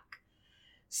back.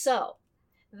 So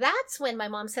that's when my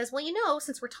mom says, well,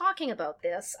 since we're talking about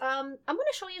this, I'm going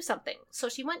to show you something. So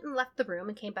she went and left the room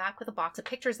and came back with a box of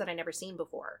pictures that I never seen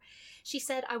before. She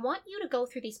said, I want you to go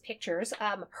through these pictures.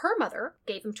 Her mother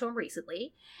gave them to him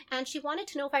recently, and she wanted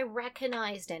to know if I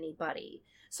recognized anybody.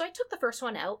 So I took the first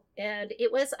one out, and it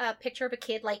was a picture of a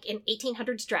kid like in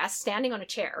 1800s dress standing on a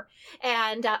chair,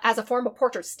 and as a form of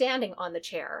portrait standing on the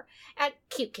chair. And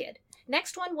cute kid.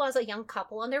 Next one was a young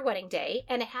couple on their wedding day,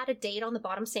 and it had a date on the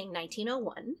bottom saying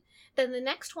 1901. Then the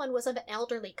next one was of an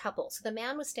elderly couple. So the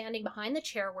man was standing behind the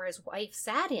chair where his wife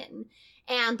sat in,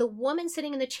 and the woman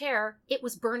sitting in the chair, it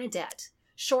was Bernadette.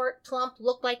 short, plump,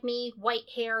 looked like me, white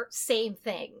hair, same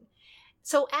thing.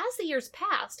 So as the years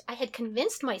passed, I had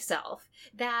convinced myself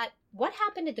that what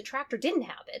happened in the tractor didn't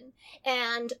happen.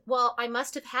 And, well, I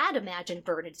must have had imagined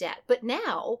Bernadette. But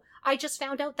now I just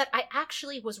found out that I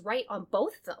actually was right on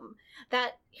both of them.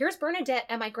 That here's Bernadette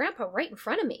and my grandpa right in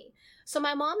front of me. So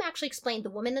my mom actually explained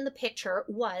the woman in the picture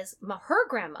was her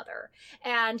grandmother.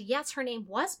 And yes, her name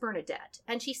was Bernadette.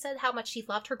 And she said how much she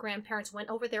loved her grandparents, went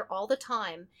over there all the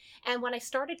time. And when I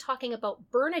started talking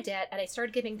about Bernadette and I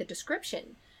started giving the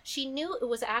description, she knew it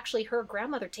was actually her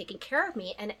grandmother taking care of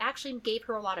me, and it actually gave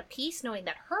her a lot of peace knowing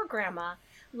that her grandma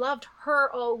loved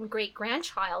her own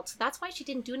great-grandchild. So that's why she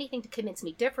didn't do anything to convince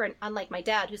me different, unlike my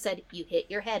dad who said, you hit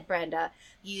your head, Brenda.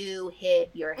 You hit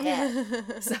your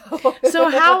head. So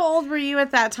how old were you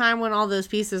at that time when all those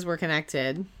pieces were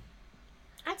connected?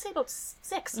 I'd say about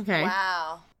 6. Okay.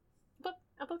 Wow.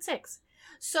 About 6.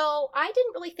 So I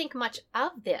didn't really think much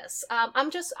of this.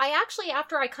 I actually,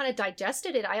 after I kind of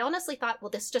digested it, I honestly thought,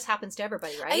 well, this just happens to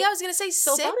everybody, right? Yeah, I was going to say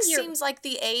So 6 seems like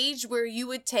the age where you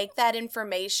would take that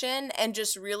information and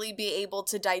just really be able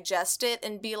to digest it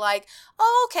and be like,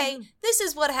 oh, okay, this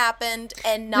is what happened,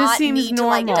 and not need to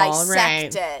like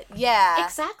dissect it. Yeah.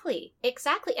 Exactly.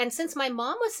 And since my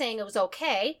mom was saying it was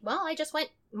okay, well, I just went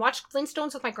watched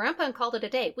Flintstones with my grandpa and called it a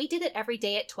day. We did it every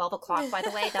day at 12 o'clock, by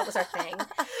the way. That was our thing.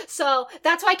 So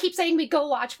that's why I keep saying we go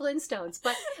watch Flintstones.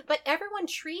 But everyone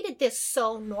treated this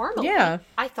so normally. Yeah.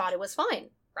 I thought it was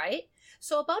fine, right?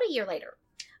 So about a year later,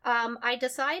 I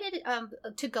decided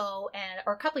to go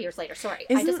or a couple years later, sorry.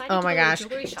 I decided to go to a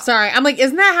jewelry shop. Sorry. I'm like,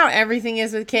 isn't that how everything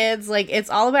is with kids? Like, it's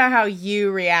all about how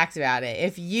you react about it.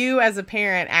 If you, as a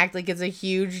parent, act like it's a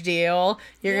huge deal,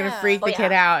 you're going to freak the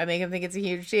kid out and make him think it's a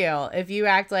huge deal. If you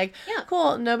act like,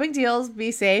 cool, no big deals,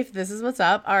 be safe, this is what's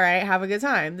up, all right, have a good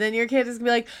time. Then your kid is going to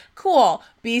be like, cool,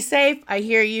 be safe, I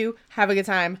hear you, have a good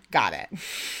time, got it.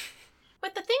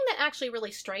 But the thing that actually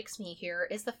really strikes me here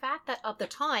is the fact that of the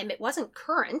time, it wasn't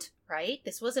current, right?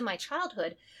 This was in my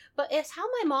childhood, but it's how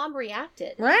my mom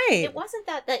reacted. Right. It wasn't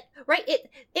that right?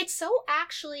 It's so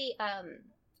actually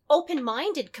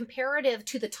open-minded comparative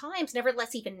to the times,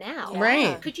 nevertheless even now.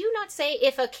 Right. Could you not say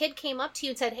if a kid came up to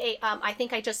you and said, hey, I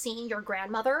think I just seen your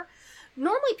grandmother,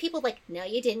 normally people like, no,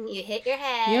 you didn't. You hit your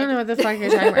head. You don't know what the fuck you're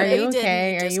talking about. Are you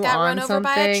okay? Are you on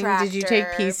something? Did you take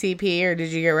PCP or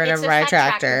did you get rid of my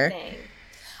tractor?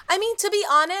 I mean, to be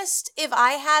honest, if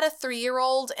I had a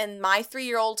 3-year-old and my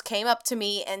 3-year-old came up to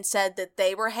me and said that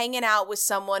they were hanging out with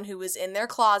someone who was in their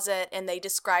closet and they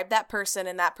described that person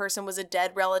and that person was a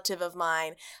dead relative of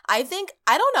mine, I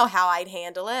don't know how I'd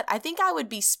handle it. I think I would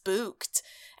be spooked.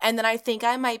 And then I think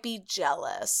I might be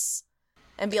jealous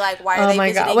and be like, why are they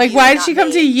visiting you? Like, why did she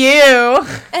come to you?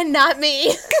 And not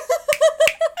me.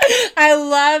 I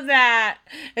love that.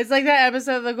 It's like that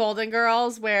episode of The Golden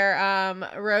Girls where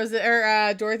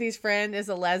Dorothy's friend is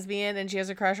a lesbian and she has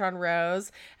a crush on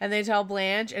Rose, and they tell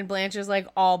Blanche, and Blanche is like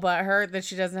all but hurt that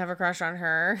she doesn't have a crush on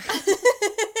her.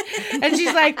 And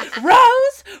she's like,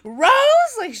 Rose,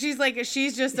 like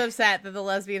she's just upset that the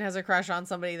lesbian has a crush on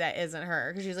somebody that isn't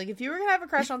her, because she's like, if you were gonna have a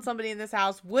crush on somebody in this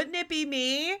house, wouldn't it be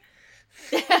me?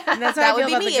 And that's that would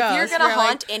be me. If you're gonna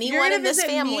haunt anyone in this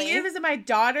family, you're gonna visit my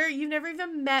daughter. You've never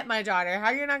even met my daughter.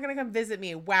 How you're not gonna come visit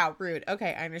me? Wow, rude.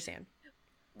 Okay, I understand.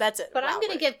 That's it. But I'm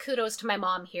gonna give kudos to my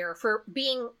mom here for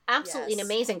being absolutely an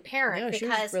amazing parent, because she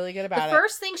was really good about the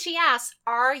first thing she asked,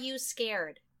 "Are you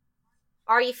scared?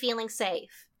 Are you feeling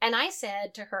safe?" And I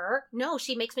said to her, no,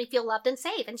 she makes me feel loved and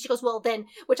safe. And she goes, well, then,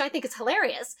 which I think is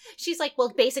hilarious. She's like, well,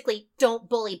 basically, don't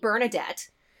bully Bernadette.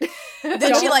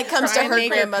 Then she like comes to her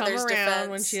grandmother's defense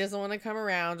when she doesn't want to come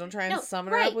around. Don't try and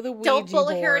summon her up with a Ouija Don't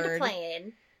bully board. her into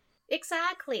playing.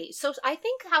 Exactly. So I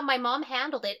think how my mom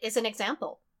handled it is an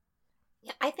example.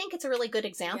 I think it's a really good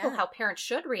example how parents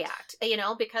should react,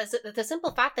 because the simple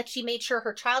fact that she made sure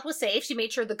her child was safe, she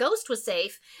made sure the ghost was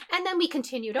safe, and then we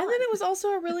continued on. And then it was also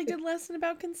a really good lesson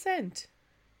about consent.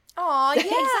 Oh, yeah.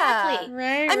 Exactly.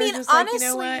 Right? I mean, just honestly, like, you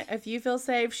know what? If you feel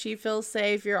safe, she feels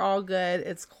safe, you're all good,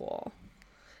 it's cool.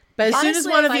 But as soon as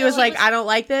one of you is like, I don't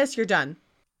like this, you're done.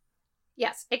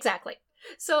 Yes, exactly.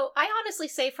 So I honestly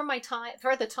say for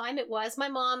the time it was, my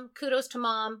mom, kudos to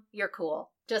mom, you're cool.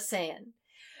 Just saying.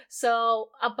 So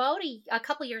about a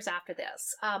couple years after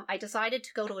this, I decided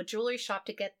to go to a jewelry shop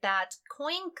to get that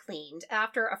coin cleaned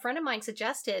after a friend of mine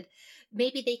suggested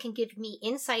maybe they can give me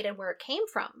insight on where it came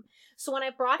from. So when I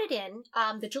brought it in,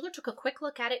 the jeweler took a quick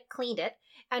look at it, cleaned it,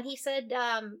 and he said,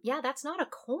 yeah, that's not a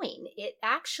coin. It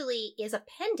actually is a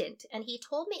pendant. And he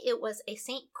told me it was a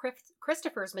St.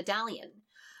 Christopher's medallion.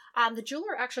 The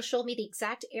jeweler actually showed me the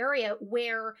exact area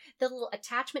where the little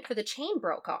attachment for the chain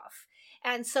broke off.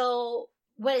 And so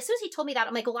as soon as he told me that,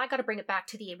 I'm like, well, I got to bring it back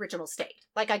to the original state.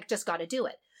 Like, I just got to do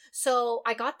it. So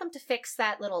I got them to fix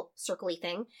that little circly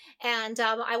thing, and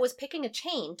I was picking a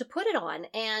chain to put it on.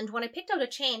 And when I picked out a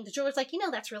chain, the jeweler was like,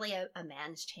 that's really a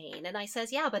man's chain. And I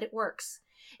says, yeah, but it works.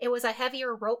 It was a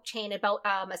heavier rope chain, about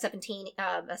a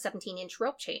 17-inch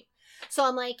rope chain. So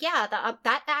I'm like, yeah,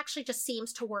 that actually just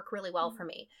seems to work really well for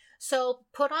me. So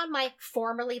put on my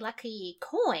formerly lucky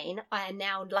coin and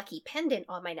now lucky pendant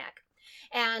on my neck,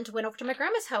 and went over to my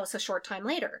grandma's house a short time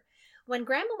later. When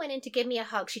Grandma went in to give me a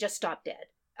hug, she just stopped dead.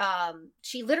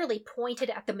 She literally pointed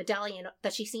at the medallion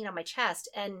that she seen on my chest,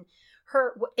 and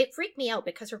it freaked me out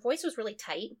because her voice was really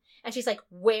tight. And she's like,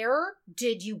 "Where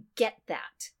did you get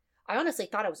that?" I honestly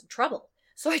thought I was in trouble.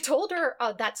 So I told her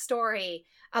that story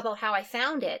about how I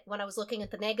found it when I was looking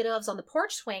at the negatives on the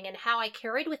porch swing and how I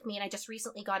carried with me, and I just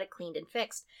recently got it cleaned and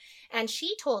fixed. And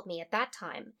she told me at that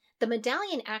time, the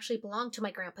medallion actually belonged to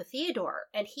my Grandpa Theodore,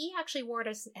 and he actually wore it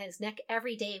on his neck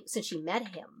every day since she met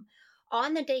him.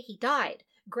 On the day he died,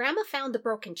 Grandma found the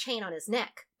broken chain on his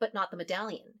neck, but not the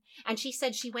medallion. And she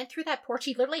said she went through that porch.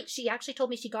 She actually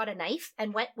told me she got a knife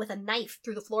and went with a knife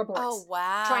through the floorboards. Oh,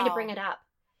 wow. Trying to bring it up.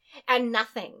 And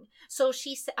nothing. So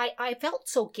she said, I felt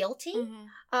so guilty.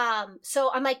 Mm-hmm. So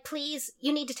I'm like, please,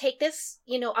 you need to take this.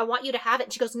 I want you to have it.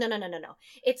 And she goes, no.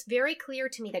 It's very clear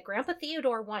to me that Grandpa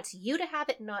Theodore wants you to have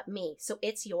it, not me. So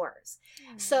it's yours.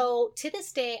 Mm. So to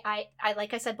this day, I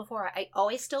like I said before, I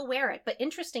always still wear it. But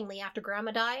interestingly, after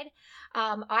Grandma died,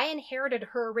 I inherited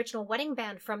her original wedding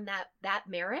band from that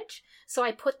marriage. So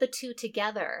I put the two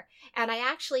together. And I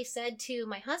actually said to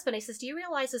my husband, I says, do you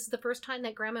realize this is the first time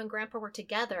that Grandma and Grandpa were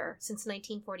together since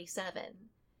 1947?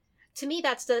 To me,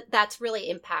 that's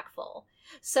really impactful.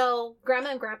 So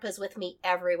Grandma and Grandpa's with me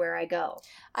everywhere I go.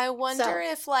 I wonder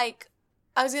if, I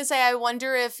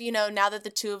wonder if, now that the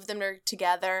two of them are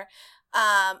together,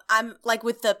 I'm like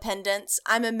with the pendants,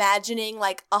 I'm imagining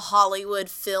like a Hollywood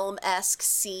film-esque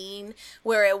scene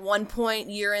where at one point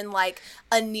you're in like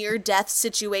a near-death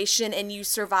situation and you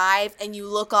survive and you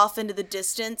look off into the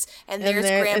distance and there's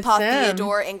Grandpa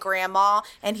Theodore and Grandma,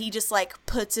 and he just like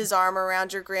puts his arm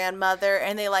around your grandmother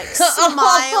and they like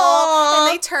smile and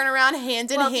they turn around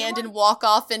hand in hand and walk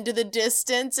off into the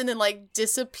distance and then like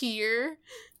disappear.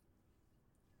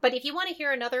 But if you want to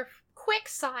hear another quick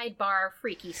sidebar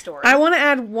freaky story, I want to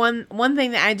add one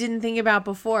thing that I didn't think about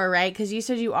before, right? Because you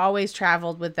said you always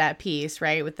traveled with that piece,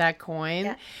 right? With that coin.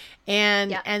 Yeah.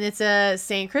 And it's a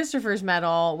St. Christopher's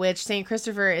medal, which St.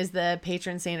 Christopher is the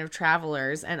patron saint of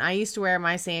travelers. And I used to wear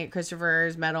my St.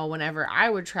 Christopher's medal whenever I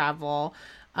would travel.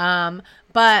 But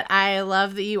I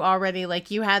love that you already, like,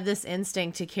 you had this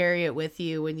instinct to carry it with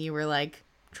you when you were like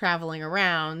traveling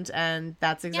around. And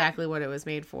that's exactly what it was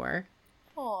made for.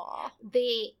 Aww.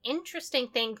 The interesting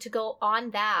thing to go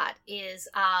on that is,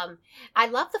 I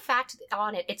love the fact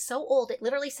on it. It's so old. It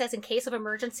literally says, "In case of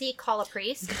emergency, call a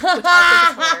priest," which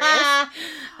I think is hilarious.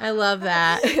 I love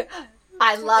that.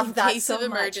 I love that so much. In case of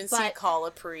emergency, call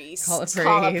a priest. Call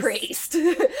a priest.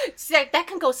 That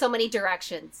can go so many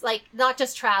directions. Like, not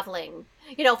just traveling.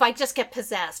 If I just get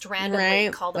possessed randomly,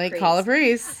 call the priest. Call a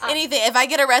priest. Anything. If I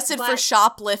get arrested for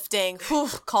shoplifting,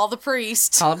 call the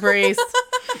priest. Call a priest.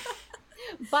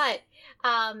 But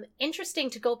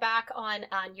interesting to go back on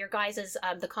your guys's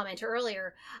the comment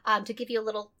earlier, to give you a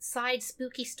little side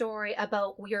spooky story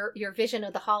about your vision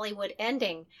of the Hollywood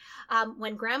ending.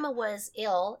 When Grandma was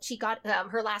ill, she got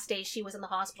her last days. She was in the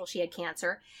hospital. She had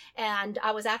cancer, and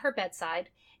I was at her bedside.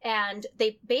 And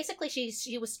they basically,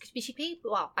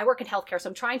 I work in healthcare, so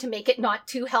I'm trying to make it not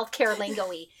too healthcare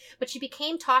lingo-y, but she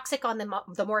became toxic on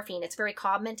the morphine. It's very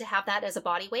common to have that as a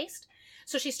body waste.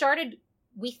 So she started,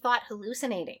 we thought,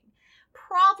 hallucinating.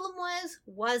 Problem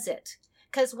was it?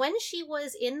 Because when she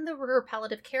was in her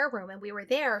palliative care room and we were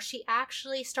there, she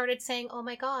actually started saying, "Oh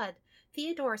my God,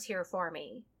 Theodore's here for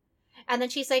me." And then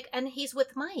she's like, "And he's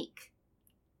with Mike.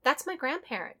 That's my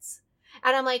grandparents."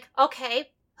 And I'm like,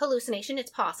 okay, hallucination,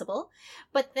 it's possible.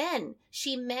 But then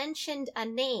she mentioned a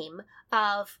name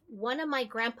of one of my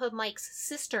Grandpa Mike's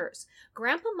sisters.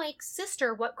 Grandpa Mike's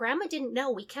sister, what Grandma didn't know,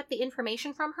 we kept the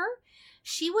information from her.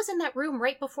 She was in that room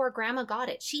right before Grandma got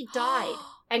it. She died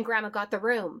and Grandma got the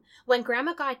room. When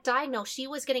Grandma got diagnosed, she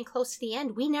was getting close to the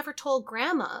end. We never told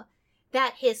Grandma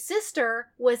that his sister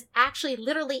was actually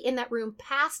literally in that room,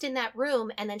 passed in that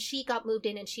room, and then she got moved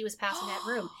in and she was passed in that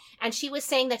room. And she was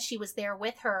saying that she was there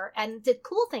with her. And the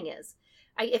cool thing is,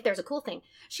 if there's a cool thing,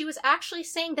 she was actually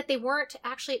saying that they weren't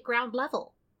actually at ground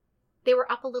level. They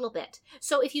were up a little bit.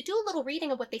 So if you do a little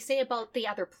reading of what they say about the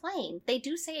other plane, they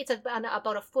do say it's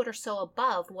about a foot or so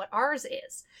above what ours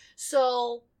is.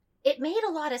 So it made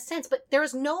a lot of sense, but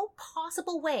there's no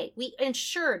possible way. We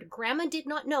ensured Grandma did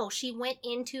not know she went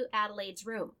into Adelaide's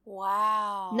room.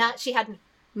 Wow. She hadn't.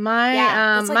 My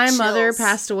Yeah, my mother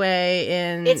passed away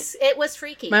in it was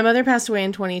freaky. My mother passed away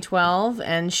in 2012,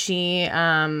 and she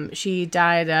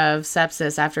died of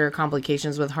sepsis after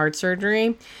complications with heart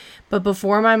surgery. But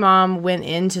before my mom went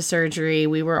into surgery,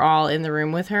 we were all in the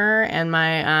room with her, and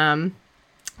my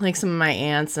like some of my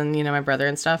aunts and my brother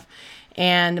and stuff.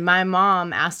 And my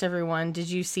mom asked everyone, "Did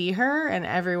you see her?" And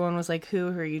everyone was like, "Who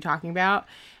are you talking about?"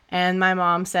 And my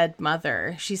mom said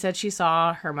mother. She said she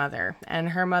saw her mother, and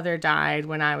her mother died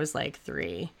when I was like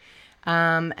 3.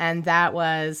 And that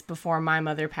was before my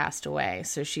mother passed away.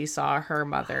 So she saw her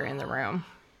mother in the room.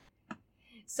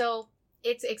 So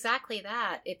it's exactly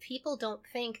that. If people don't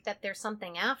think that there's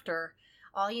something after,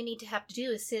 all you need to have to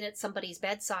do is sit at somebody's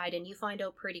bedside and you find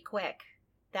out pretty quick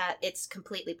that it's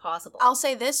completely possible. I'll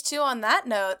say this too on that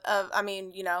note of,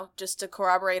 just to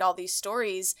corroborate all these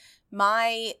stories,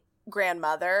 my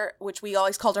grandmother, which we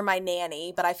always called her my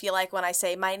nanny, but I feel like when I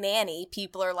say my nanny,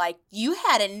 people are like, "You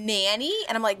had a nanny?"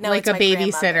 And I'm like, "No, like it's a my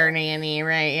babysitter nanny,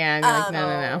 right?" Yeah, and you're like,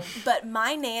 no. But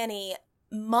my nanny,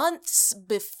 months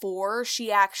before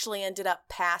she actually ended up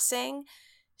passing,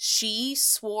 she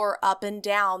swore up and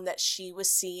down that she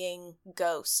was seeing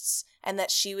ghosts, and that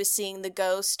she was seeing the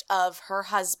ghost of her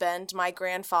husband, my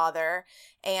grandfather,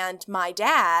 and my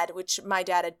dad, which my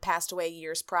dad had passed away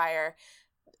years prior,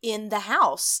 in the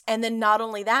house. And then not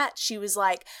only that, she was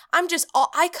like,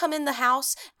 I come in the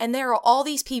house and there are all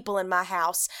these people in my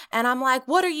house, and I'm like,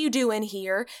 "What are you doing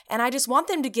here?" And I just want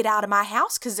them to get out of my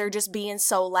house because they're just being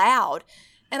so loud.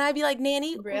 And I'd be like,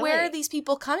 "Nanny, Really? Where are these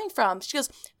people coming from?" She goes,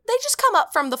 "They just come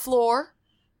up from the floor."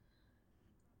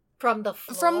 From the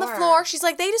floor? From the floor. She's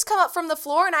like, "They just come up from the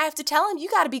floor, and I have to tell them,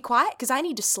 you got to be quiet because I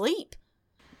need to sleep."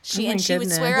 She would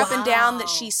swear up and down that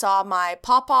she saw my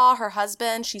papa, her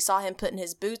husband. She saw him putting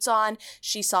his boots on.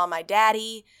 She saw my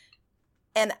daddy.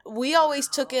 And we always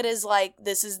took it as like,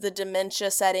 this is the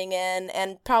dementia setting in.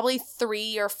 And probably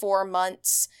 3 or 4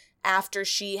 months after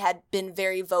she had been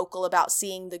very vocal about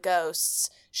seeing the ghosts,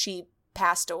 she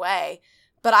passed away.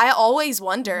 But I always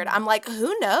wondered, I'm like,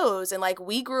 who knows? And like,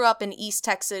 we grew up in East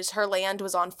Texas. Her land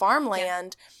was on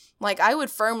farmland. Yeah. Like, I would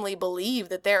firmly believe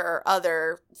that there are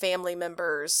other family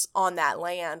members on that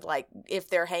land, like, if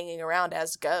they're hanging around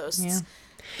as ghosts. Yeah.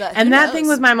 But and that thing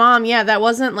with my mom, that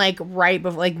wasn't like right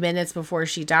before, like minutes before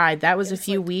she died. That was a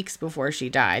few weeks before she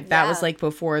died. That was like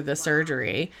before the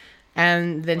surgery.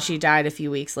 And then she died a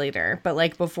few weeks later. But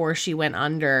like before she went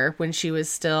under, when she was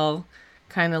still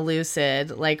kind of lucid,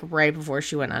 like right before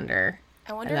she went under.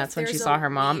 I wonder and that's when she saw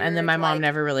her mom. And then my mom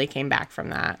never really came back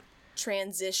from that.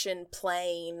 Transition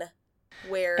plane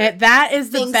where that is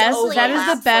the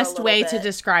best way to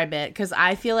describe it, because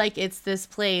I feel like it's this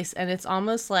place, and it's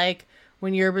almost like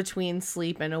when you're between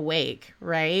sleep and awake,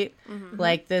 right? Mm-hmm.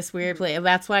 Like this weird place.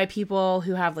 That's why people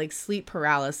who have like sleep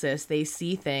paralysis, they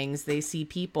see things, they see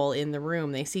people in the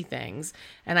room, they see things.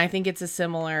 And I think it's a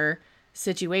similar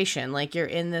situation. Like, you're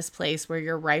in this place where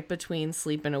you're right between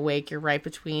sleep and awake, you're right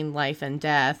between life and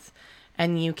death.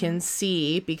 And you can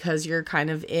see, because you're kind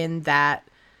of in that.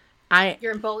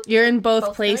 You're in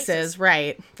both places,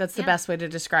 right? That's the best way to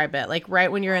describe it. Like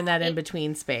right when you're in that in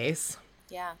between space.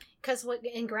 Yeah, because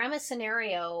in Grandma's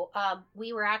scenario,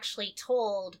 we were actually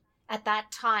told at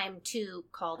that time to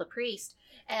call the priest,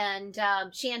 and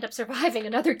she ended up surviving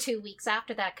another 2 weeks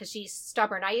after that because she's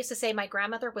stubborn. I used to say my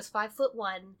grandmother was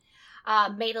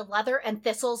 5'1", made of leather and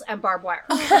thistles and barbed wire.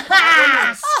 That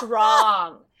woman is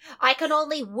strong. I can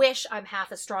only wish I'm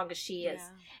half as strong as she is.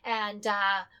 Yeah. And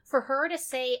for her to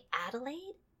say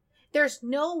Adelaide, there's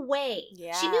no way.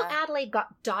 Yeah. She knew Adelaide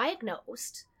got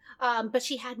diagnosed, but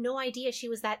she had no idea she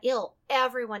was that ill.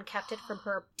 Everyone kept it from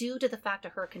her due to the fact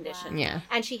of her condition. Yeah.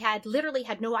 And she literally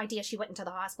had no idea she went into the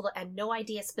hospital, and no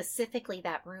idea specifically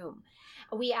that room.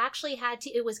 We actually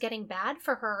it was getting bad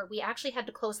for her. We actually had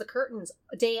to close the curtains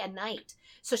day and night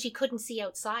so she couldn't see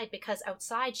outside, because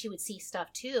outside she would see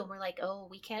stuff too. And we're like, oh,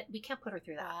 we can't put her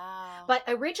through that. Wow. But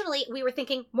originally we were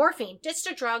thinking morphine, just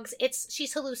the drugs.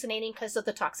 She's hallucinating because of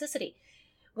the toxicity.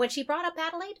 When she brought up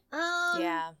Adelaide,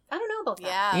 I don't know about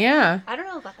that. Yeah. I don't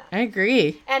know about that. I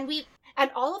agree. And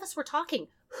all of us were talking.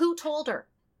 Who told her?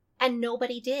 And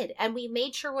nobody did. And we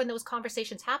made sure when those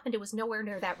conversations happened, it was nowhere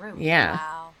near that room. Yeah.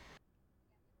 Wow.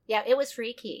 Yeah, it was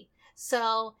freaky.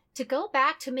 So to go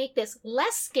back to make this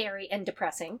less scary and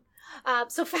depressing,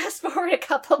 so fast forward a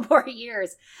couple more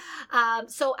years.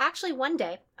 So actually one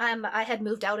day, I had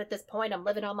moved out at this point. I'm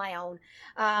living on my own.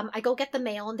 I go get the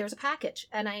mail, and there's a package.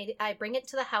 And I bring it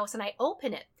to the house, and I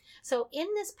open it. So in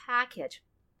this package,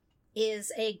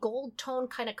 is a gold tone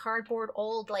kind of cardboard,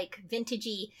 old, like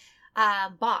vintagey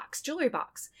jewelry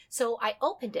box. So I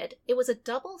opened it. It was a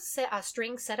double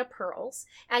string set of pearls,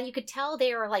 and you could tell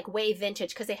they are like way vintage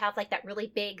because they have like that really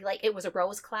big, like it was a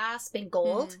rose clasp in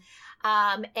gold.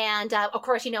 And of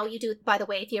course, you know, you do, by the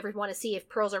way, if you ever want to see if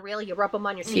pearls are real, you rub them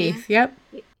on your teeth. Yep.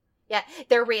 Yeah,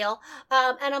 they're real.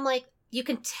 And I'm like, you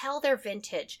can tell they're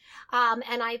vintage.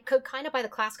 And I could kind of buy the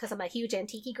class because I'm a huge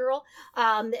antique girl.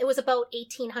 It was about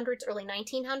 1800s, early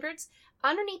 1900s.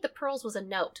 Underneath the pearls was a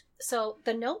note. So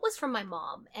the note was from my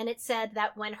mom, and it said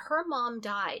that when her mom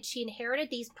died, she inherited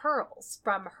these pearls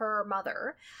from her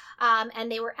mother,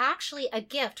 and they were actually a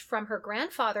gift from her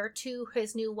grandfather to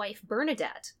his new wife,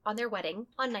 Bernadette, on their wedding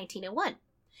on 1901.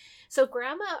 So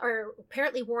grandma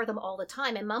apparently wore them all the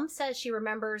time, and mom says she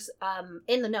remembers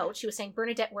in the note, she was saying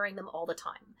Bernadette wearing them all the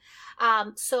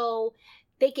time. So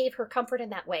they gave her comfort in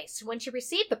that way. So when she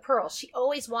received the pearls, she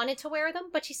always wanted to wear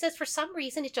them, but she says for some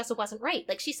reason it just wasn't right.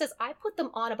 Like she says, I put them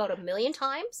on about 1,000,000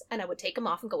 times and I would take them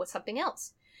off and go with something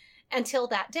else until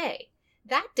that day.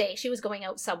 That day she was going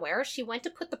out somewhere. She went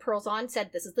to put the pearls on,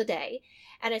 said this is the day.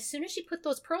 And as soon as she put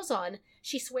those pearls on,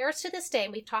 she swears to this day,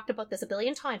 and we've talked about this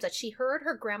 1,000,000,000 times, that she heard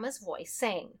her grandma's voice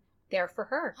saying, they're for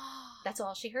her. That's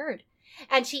all she heard.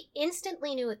 And she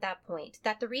instantly knew at that point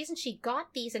that the reason she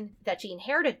got these and that she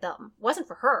inherited them wasn't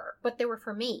for her, but they were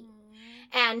for me.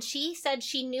 And she said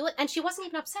she knew it, and she wasn't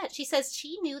even upset. She says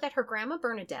she knew that her grandma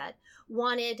Bernadette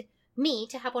wanted me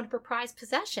to have one of her prized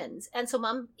possessions. And so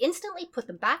mom instantly put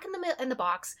them back in the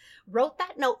box, wrote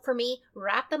that note for me,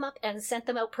 wrapped them up, and sent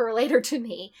them out per later to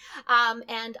me.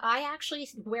 And I actually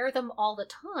wear them all the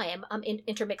time,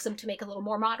 intermix them to make it a little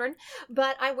more modern,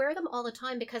 but I wear them all the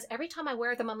time because every time I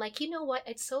wear them, I'm like, you know what?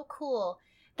 It's so cool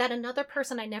that another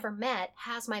person I never met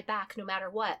has my back no matter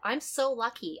what. I'm so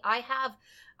lucky. I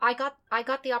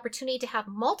got the opportunity to have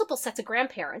multiple sets of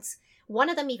grandparents. One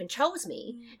of them even chose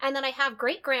me. And then I have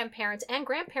great-grandparents and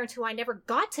grandparents who I never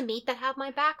got to meet that have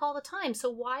my back all the time. So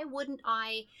why wouldn't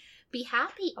I be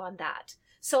happy on that?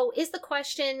 So is the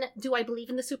question, do I believe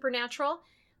in the supernatural?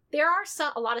 There are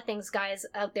a lot of things, guys,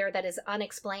 out there that is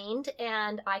unexplained,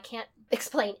 and I can't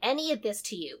explain any of this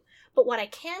to you. But what I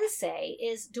can say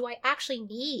is, do I actually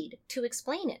need to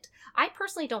explain it? I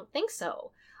personally don't think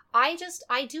so. I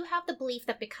do have the belief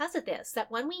that because of this,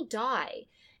 that when we die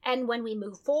and when we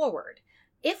move forward,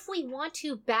 if we want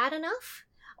to bad enough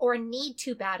or need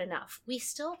to bad enough, we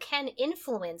still can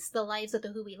influence the lives of the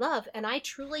who we love. And I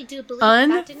truly do believe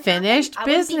unfinished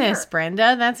business,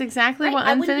 Brenda. That's exactly what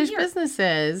unfinished business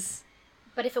is.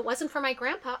 But if it wasn't for my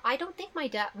grandpa, I don't think my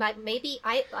dad,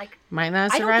 might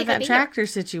not survive that tractor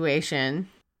situation.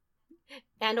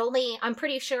 And I'm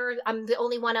pretty sure I'm the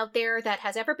only one out there that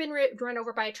has ever been run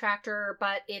over by a tractor.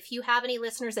 But if you have any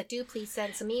listeners that do, please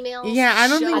send some emails. Yeah, I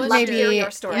don't think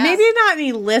maybe not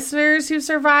any listeners who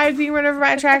survived being run over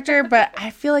by a tractor, but I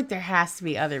feel like there has to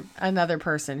be another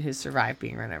person who survived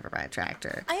being run over by a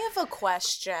tractor. I have a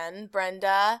question,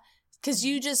 Brenda, because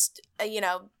you just,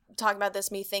 talking about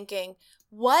this, me thinking,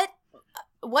 what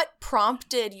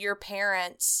prompted your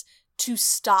parents to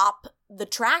stop the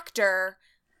tractor?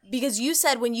 Because you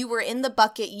said when you were in the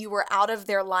bucket, you were out of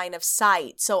their line of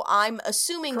sight. So I'm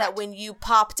assuming Correct. That when you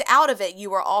popped out of it,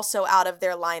 you were also out of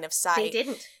their line of sight. They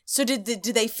didn't. So did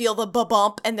they feel the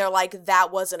bump and they're like,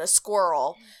 that wasn't a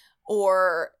squirrel?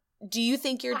 Or do you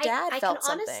think your dad felt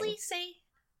something?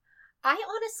 I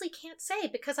honestly can't say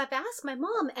because I've asked my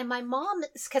mom, and my mom,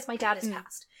 because my dad has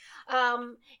passed.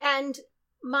 And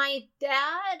my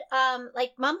dad,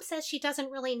 mom says she doesn't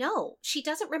really know. She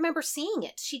doesn't remember seeing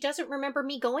it. She doesn't remember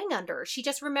me going under. She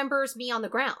just remembers me on the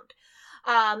ground.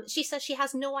 She says she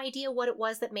has no idea what it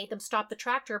was that made them stop the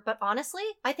tractor, but honestly,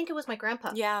 I think it was my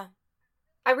grandpa. Yeah.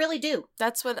 I really do.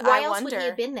 That's what why I else wonder. Would he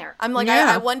have been there? I'm like,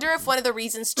 I wonder if one of the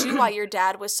reasons too why your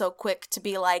dad was so quick to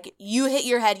be like, you hit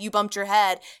your head, you bumped your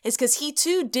head, is because he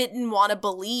too didn't want to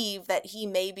believe that he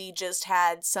maybe just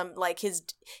had some, like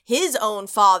his own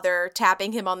father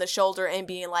tapping him on the shoulder and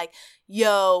being like,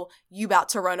 yo, you about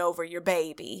to run over your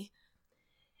baby.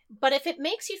 But if it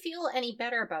makes you feel any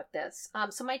better about this,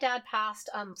 so my dad passed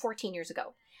 14 years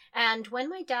ago. And when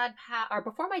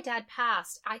before my dad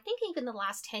passed, I think even the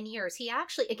last 10 years, he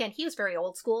actually, again, he was very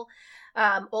old school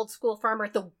farmer,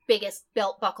 the biggest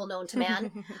belt buckle known to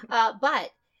man.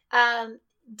 But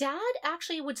Dad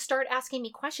actually would start asking me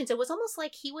questions. It was almost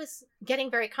like he was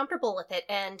getting very comfortable with it.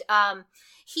 And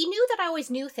he knew that I always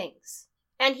knew things.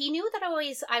 And he knew that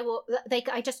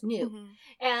I just knew. Mm-hmm.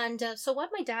 And so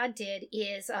what my dad did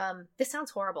is, this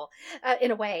sounds horrible in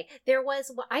a way.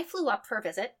 I flew up for a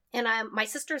visit, and my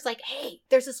sister's like, hey,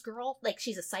 there's this girl, like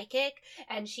she's a psychic,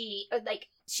 and she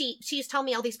she's telling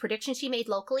me all these predictions she made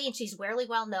locally, and she's really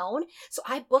well known. So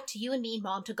I booked you and me and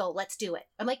Mom to go. Let's do it.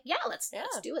 I'm like, yeah, let's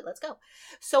do it. Let's go.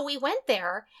 So we went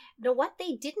there. Now, what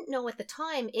they didn't know at the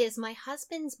time is my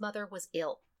husband's mother was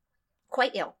ill,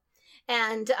 quite ill.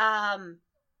 And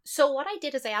so what I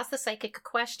did is I asked the psychic a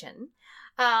question.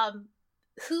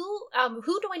 Who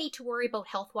do I need to worry about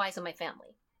health-wise in my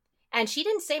family? And she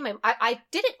didn't say I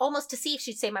did it almost to see if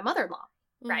she'd say my mother-in-law,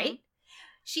 right?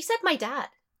 She said my dad.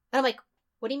 And I'm like,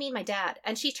 what do you mean my dad?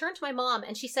 And she turned to my mom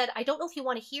and she said, I don't know if you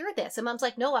want to hear this. And Mom's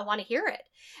like, no, I want to hear it.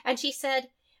 And she said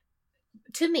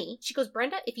to me, she goes,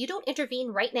 Brenda, if you don't intervene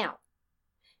right now,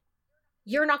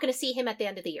 you're not going to see him at the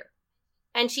end of the year.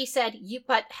 And she said,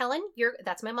 but Helen,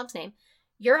 that's my mom's name.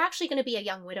 You're actually going to be a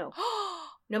young widow,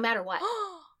 no matter what.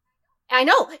 I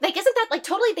know. Like, isn't that like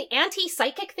totally the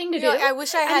anti-psychic thing to do? I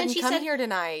wish I hadn't come here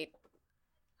tonight.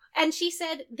 And she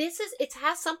said, it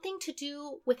has something to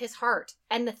do with his heart.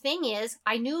 And the thing is,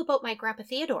 I knew about my grandpa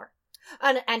Theodore.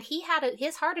 And he had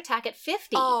his heart attack at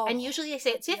 50. Oh, and usually they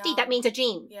say it's 50, that means a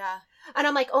gene. Yeah. And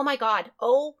I'm like, oh my God.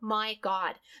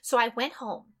 So I went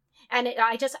home and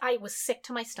I was sick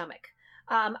to my stomach.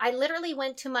 I literally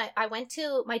went to my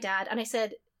dad and I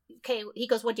said, okay, he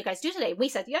goes, what did you guys do today? We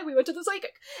said, yeah, we went to the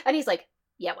psychic. And he's like,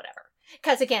 yeah, whatever.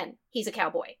 Because again, he's a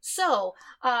cowboy. So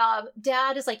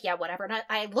Dad is like, yeah, whatever. And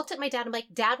I looked at my dad and I'm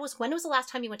like, Dad, when was the last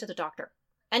time you went to the doctor?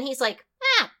 And he's like,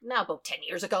 now about 10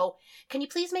 years ago. Can you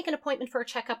please make an appointment for a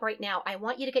checkup right now? I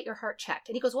want you to get your heart checked.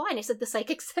 And he goes, why? And I said, the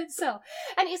psychic said so.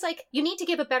 And he's like, you need to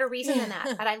give a better reason than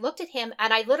that. And I looked at him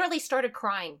and I literally started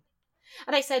crying.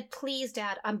 And I said, please,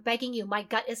 Dad, I'm begging you. My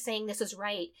gut is saying this is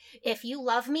right. If you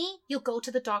love me, you'll go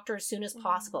to the doctor as soon as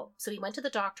possible. So he went to the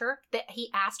doctor. He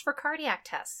asked for cardiac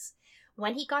tests.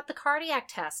 When he got the cardiac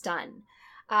test done,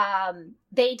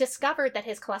 they discovered that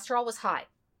his cholesterol was high.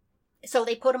 So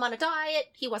they put him on a diet.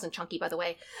 He wasn't chunky, by the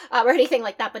way, or anything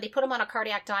like that, but they put him on a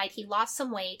cardiac diet. He lost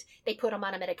some weight. They put him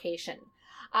on a medication.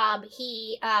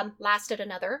 He lasted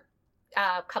another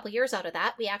couple years out of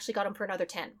that. We actually got him for another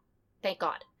 10. Thank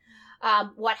God.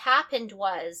 What happened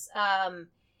was,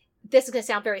 this is going to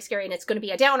sound very scary and it's going to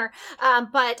be a downer.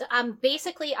 But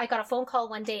basically I got a phone call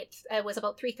one day. It was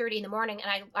about 3:30 in the morning.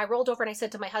 And I rolled over and I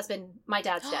said to my husband, my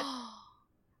dad's dead.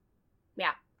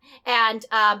 Yeah. And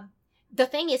the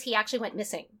thing is, he actually went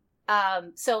missing.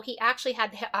 So he actually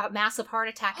had a massive heart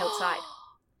attack outside.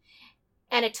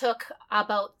 And it took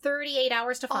about 38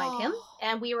 hours to find him.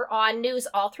 And we were on news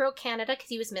all throughout Canada because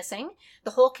he was missing.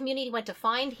 The whole community went to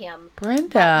find him.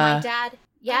 Brenda. My dad,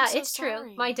 it's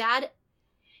sorry. true.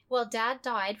 Dad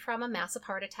died from a massive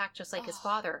heart attack just like his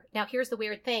father. Now, here's the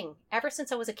weird thing. Ever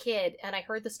since I was a kid and I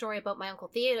heard the story about my Uncle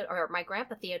Theodore, or my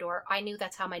Grandpa Theodore, I knew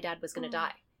that's how my dad was going to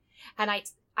die. And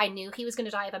I knew he was going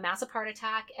to die of a massive heart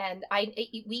attack. And I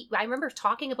remember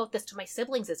talking about this to my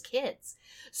siblings as kids.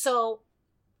 So,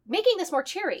 making this more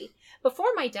cheery, before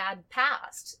my dad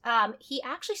passed, he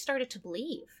actually started to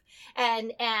believe.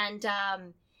 And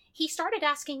he started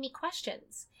asking me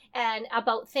questions and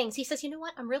about things. He says, you know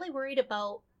what? I'm really worried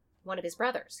about one of his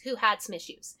brothers who had some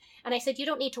issues. And I said, you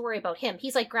don't need to worry about him.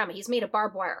 He's like Grandma. He's made of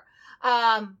barbed wire.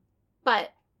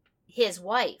 But his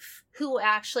wife, who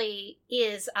actually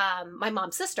is my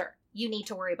mom's sister, you need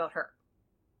to worry about her.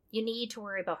 You need to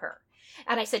worry about her.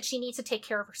 And I said, she needs to take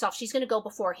care of herself. She's going to go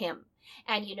before him.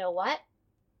 And you know what?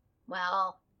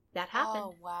 Well, that happened.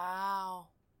 Oh, wow.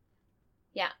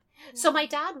 Yeah. So my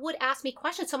dad would ask me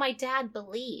questions. So my dad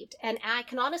believed. And I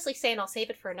can honestly say, and I'll save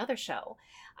it for another show,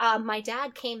 my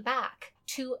dad came back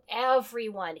to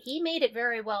everyone. He made it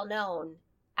very well known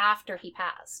after he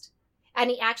passed. And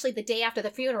he actually, the day after the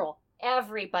funeral,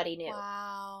 everybody knew.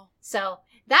 Wow. So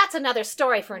that's another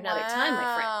story for another time,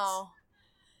 my friends.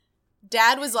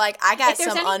 Dad was like, I got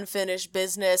some unfinished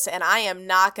business and I am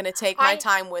not going to take my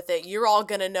time with it. You're all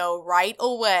going to know right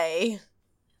away.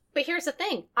 But here's the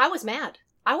thing. I was mad.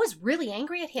 I was really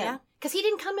angry at him because he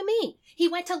didn't come to me. He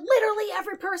went to literally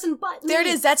every person but me. There it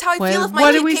is. That's how I feel if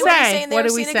my kid came saying they were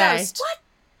seeing a ghost. What?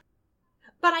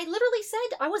 But I literally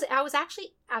said, I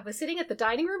was sitting at the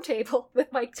dining room table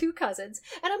with my two cousins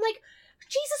and I'm like,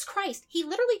 Jesus Christ. He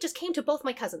literally just came to both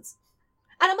my cousins.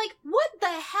 And I'm like, what the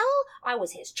hell? I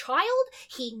was his child.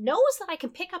 He knows that I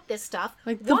can pick up this stuff.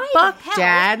 Like, the fuck,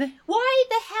 Dad? Why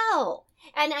the hell?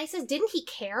 And I said, didn't he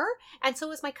care? And so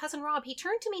was my cousin Rob. He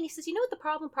turned to me and he says, you know what the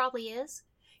problem probably is?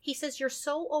 He says, you're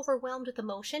so overwhelmed with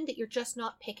emotion that you're just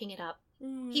not picking it up.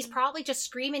 He's probably just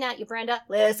screaming at you, Brenda,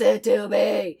 listen to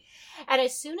me. And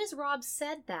as soon as Rob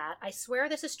said that, I swear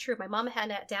this is true. My mom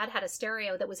and dad had a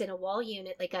stereo that was in a wall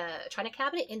unit, like a china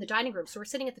cabinet in the dining room. So we're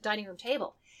sitting at the dining room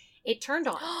table. It turned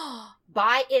on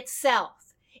by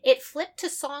itself. it flipped to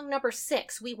song number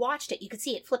 6. We watched it. You could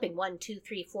see it flipping 1, 2,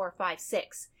 3, 4, 5,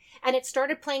 6. And it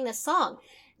started playing this song,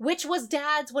 which was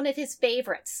Dad's one of his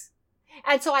favorites.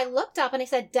 And so I looked up and I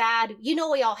said, Dad, you know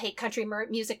we all hate country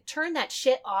music. Turn that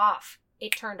shit off.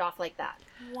 It turned off like that.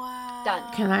 Wow.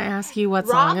 Done. Can I ask you what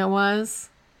song it was?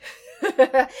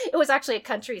 It was actually a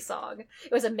country song.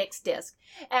 It was a mixed disc.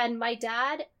 And my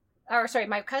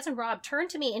cousin Rob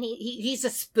turned to me and he's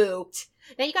just spooked.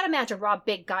 Now you gotta imagine Rob,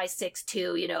 big guy,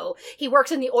 6'2", you know. He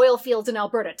works in the oil fields in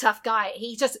Alberta, tough guy.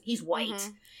 He's white.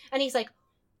 Mm-hmm. And he's like,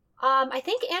 I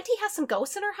think Auntie has some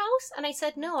ghosts in her house. And I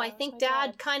said, no, I think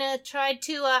Dad kind of tried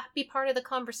to be part of the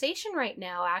conversation right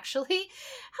now, actually.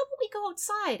 How about we go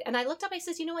outside? And I looked up, I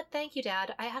says, you know what? Thank you,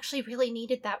 Dad. I actually really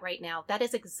needed that right now. That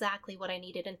is exactly what I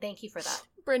needed, and thank you for that.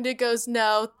 Brenda goes,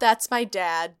 no, that's my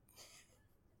dad.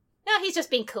 No, he's just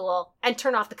being cool. And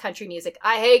turn off the country music.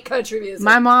 I hate country music.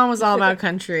 My mom was all about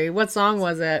country. What song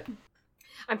was it?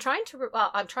 I'm trying to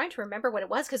remember what it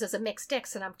was because it's a mixed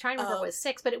disc, and I'm trying to remember what it was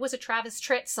 6, but it was a Travis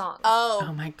Tritt song.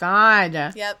 Oh my God.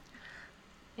 Yep.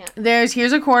 Yeah.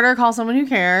 Here's a quarter. Call someone who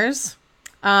cares.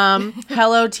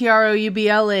 Hello,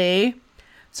 TROUBLE.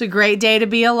 It's a great day to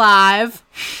be alive.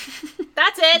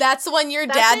 That's it. That's the one your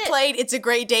dad played. It's a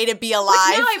great day to be alive.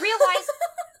 Which now I realize.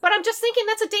 But I'm just thinking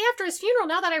that's a day after his funeral.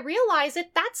 Now that I realize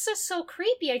it, that's just so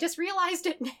creepy. I just realized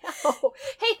it now.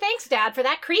 Hey, thanks, Dad, for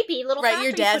that creepy little factor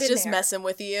your dad's you put just in there. messing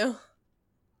with you.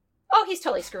 Oh, he's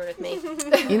totally screwing with me.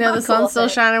 You know, the sun's still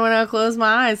shining when I close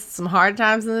my eyes. Some hard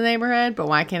times in the neighborhood, but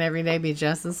why can't every day be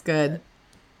just as good?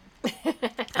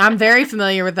 I'm very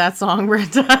familiar with that song,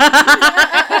 Brenda.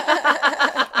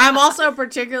 I'm also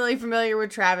particularly familiar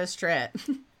with Travis Tritt.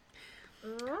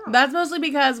 That's mostly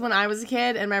because when I was a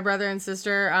kid and my brother and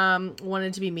sister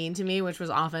wanted to be mean to me, which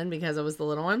was often because I was the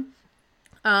little one,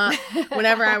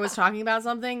 whenever I was talking about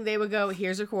something, they would go,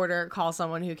 here's a quarter, call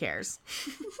someone who cares.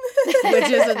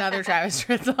 Which is another Travis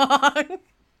Tritt song.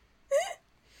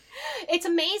 It's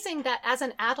amazing that as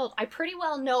an adult, I pretty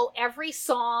well know every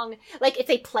song. Like, if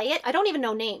they play it, I don't even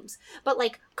know names. But,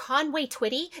 like, Conway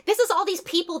Twitty, this is all these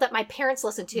people that my parents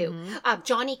listen to. Mm-hmm.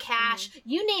 Johnny Cash,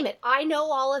 you name it. I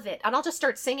know all of it. And I'll just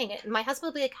start singing it. And my husband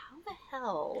will be like, how the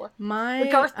hell?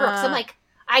 With Garth Brooks. I'm like,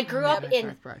 I grew up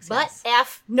in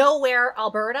F nowhere,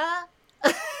 Alberta.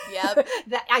 Yep.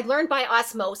 That I learned by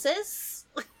osmosis.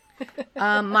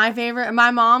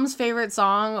 My mom's favorite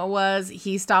song was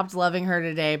 "He Stopped Loving Her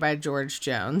Today" by George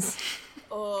Jones.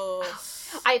 Oh,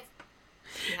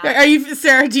 Are you,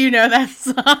 Sarah? Do you know that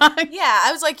song? Yeah,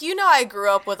 I was like, I grew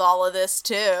up with all of this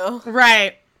too.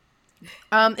 Right.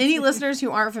 Any listeners who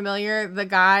aren't familiar, the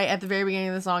guy at the very beginning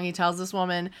of the song, he tells this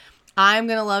woman, "I'm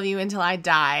gonna love you until I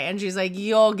die," and she's like,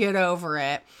 "You'll get over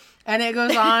it." And it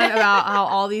goes on about how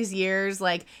all these years,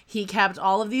 like, he kept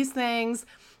all of these things,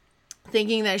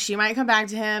 thinking that she might come back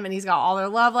to him, and he's got all their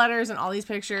love letters and all these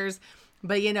pictures.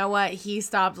 But you know what? He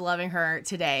stopped loving her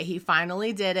today. He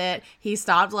finally did it. He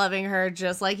stopped loving her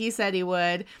just like he said he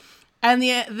would. And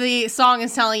the song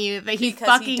is telling you that he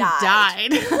fucking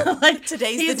died. Like,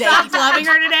 today's he the day stopped loving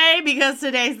her today because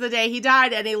today's the day he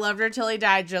died, and he loved her till he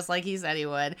died just like he said he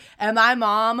would. And my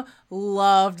mom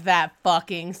loved that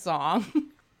fucking song.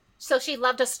 So she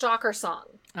loved a stalker song.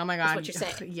 Oh my God. That's what you're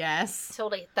saying. Yes.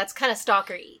 Totally. That's kind of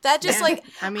stalker-y. That just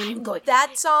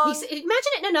that song. Imagine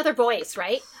it in another voice,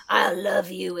 right? I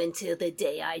love you until the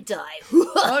day I die.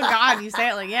 Oh God, you say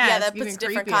it like, yeah, that puts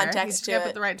different creepier. context to it.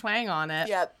 Put the right twang on it.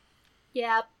 Yep.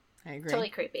 I agree. Totally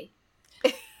creepy.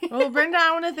 Well, Brenda,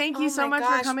 I want to thank you so much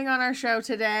for coming on our show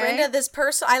today. Brenda, this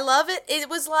person, I love it. It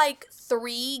was like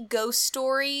 3 ghost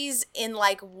stories in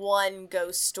like one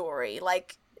ghost story.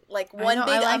 Like one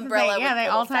big umbrella. Yeah, they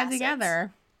all tied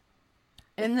together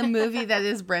in the movie that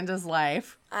is Brenda's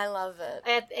life. I love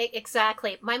it.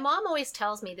 Exactly. My mom always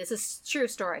tells me, this is a true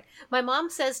story. My mom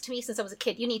says to me since I was a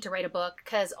kid, you need to write a book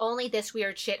because only this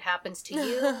weird shit happens to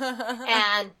you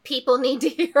and people need to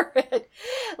hear it.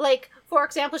 Like, for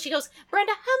example, she goes,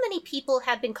 Brenda, how many people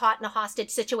have been caught in a hostage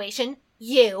situation?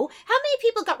 You. How many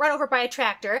people got run over by a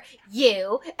tractor?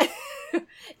 You.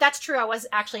 That's true. I was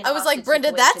actually in a hostage Brenda,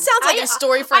 situation. that sounds like a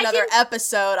story for another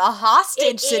episode. A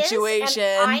hostage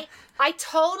situation. I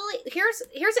totally, here's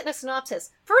it in a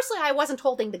synopsis. Firstly, I wasn't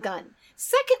holding the gun.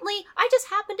 Secondly, I just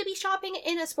happened to be shopping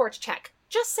in a Sports Check.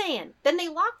 Just saying. Then they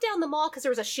locked down the mall because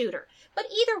there was a shooter. But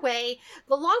either way,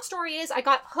 the long story is I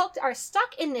got hooked or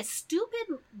stuck in this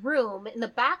stupid room in the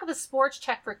back of a Sports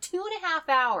Check for 2.5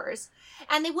 hours.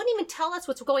 And they wouldn't even tell us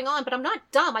what's going on, but I'm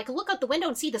not dumb. I could look out the window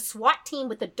and see the SWAT team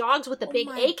with the dogs with the big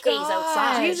AKs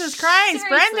outside. Jesus Christ,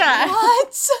 Seriously.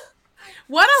 What?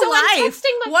 What a life.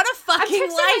 What a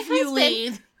fucking life you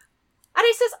lead. And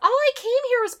he says, all I came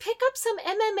here was pick up some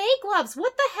MMA gloves.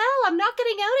 What the hell? I'm not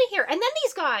getting out of here. And then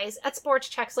these guys at Sports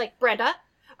Check's like, Brenda,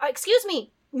 excuse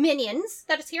me, minions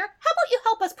that is here, how about you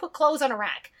help us put clothes on a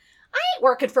rack? I ain't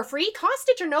working for free,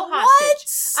 hostage or no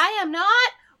hostage. I am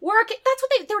not working. That's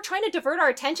what they were trying to divert our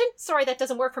attention. Sorry, that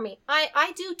doesn't work for me.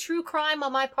 I do true crime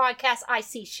on my podcast. I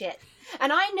see shit.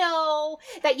 And I know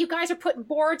that you guys are putting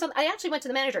boards on. I actually went to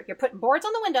the manager. You're putting boards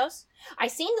on the windows. I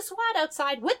seen the SWAT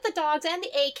outside with the dogs and the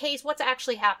AKs. What's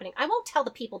actually happening? I won't tell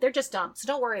the people. They're just dumb. So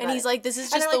don't worry about it. And he's like, this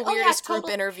is just the weirdest group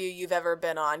interview you've ever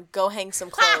been on. Go hang some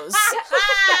clothes.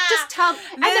 Just tell them.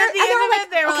 And then at the end of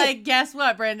it, they were like, guess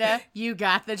what, Brenda? You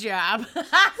got the job.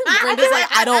 Brenda's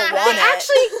like, I don't want it.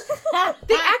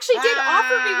 They actually did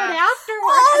offer me one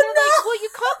afterwards. And they're like, well, you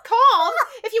come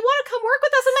if you want to come work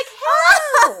with us. I'm like,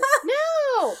 hell no.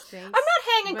 Thanks, I'm not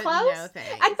hanging clothes. No,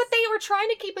 thanks. But they were trying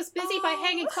to keep us busy by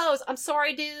hanging clothes. I'm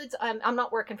sorry, dudes. I'm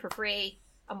not working for free.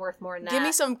 I'm worth more than that. Give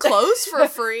me some clothes for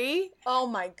free. Oh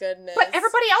my goodness. But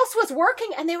everybody else was working,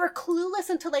 and they were clueless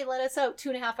until they let us out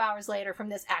 2.5 hours later from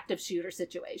this active shooter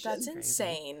situation. That's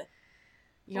insane.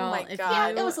 Y'all, oh my god. Yeah,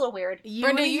 it was a little weird.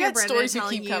 Brenda, you got stories you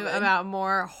keep coming about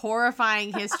more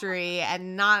horrifying history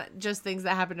and not just things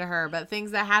that happened to her, but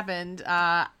things that happened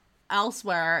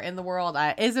elsewhere in the world.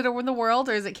 Is it in the world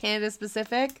or is it Canada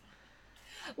specific?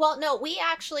 Well, no, we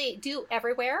actually do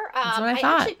everywhere. That's what I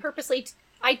thought.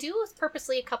 I do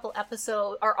purposely a couple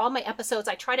episodes, or all my episodes,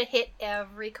 I try to hit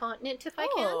every continent if I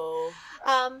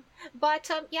can.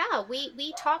 Yeah,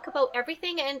 we talk about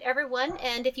everything and everyone,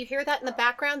 and if you hear that in the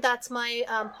background, that's my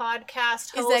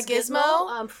podcast host. Is that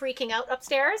Gizmo? Freaking out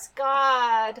upstairs.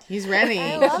 God. He's ready.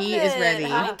 He is ready.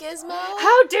 Hi, Gizmo.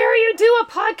 How dare you do a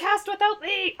podcast without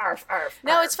me? Arf, arf,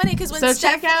 No, arf. it's funny because when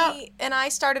Stephanie and I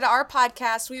started our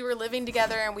podcast, we were living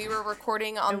together and we were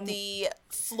recording on the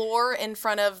floor in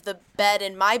front of the bed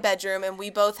in my bedroom, and we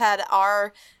both had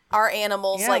our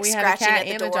animals like scratching at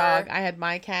the door. A dog. I had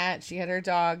my cat. She had her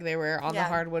dog. They were on the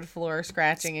hardwood floor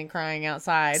scratching and crying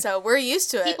outside. So we're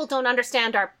used to it. People don't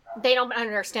understand our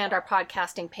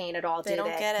podcasting pain at all. They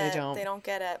don't get it. They don't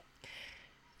get it.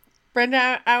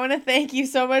 Brenda, I want to thank you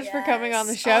so much for coming on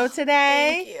the show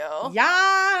today. Thank you.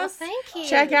 Yes. Well, thank you.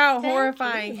 Check out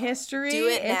Horrifying History. Do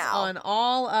it now. It's on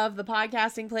all of the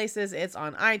podcasting places. It's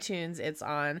on iTunes. It's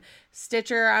on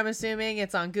Stitcher, I'm assuming.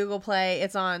 It's on Google Play.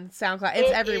 It's on SoundCloud. It's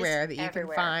everywhere that you can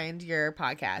find your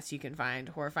podcast. You can find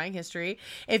Horrifying History.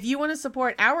 If you want to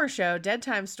support our show, Dead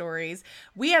Time Stories,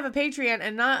 we have a Patreon.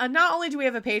 And not only do we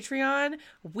have a Patreon,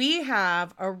 we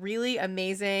have a really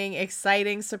amazing,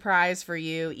 exciting surprise for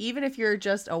you. Even if you're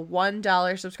just a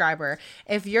 $1 subscriber.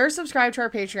 If you're subscribed to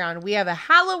our Patreon, we have a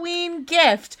Halloween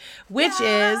gift, which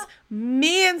is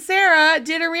me and Sarah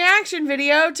did a reaction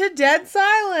video to Dead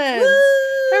Silence. Woo!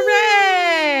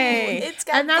 Hooray! It's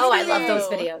got I love those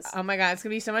videos. Oh my god, it's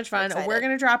gonna be so much fun. We're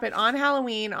gonna drop it on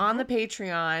Halloween on the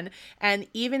Patreon, and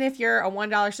even if you're a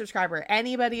 $1 subscriber,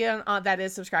 anybody that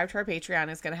is subscribed to our Patreon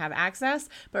is gonna have access.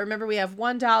 But remember, we have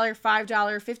 $1,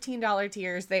 $5, $15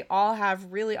 tiers. They all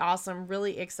have really awesome,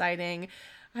 really exciting,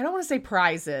 I don't want to say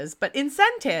prizes, but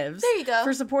incentives. There you go.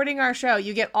 For supporting our show.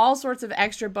 You get all sorts of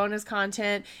extra bonus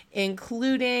content,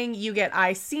 including you get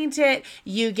I Seen It,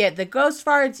 you get the Ghost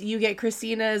Farts, you get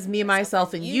Christina's Me,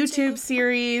 Myself, and YouTube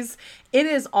series. It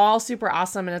is all super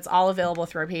awesome, and it's all available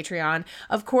through our Patreon.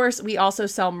 Of course, we also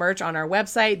sell merch on our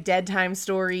website,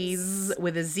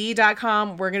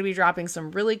 deadtimestories.com. We're going to be dropping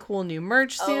some really cool new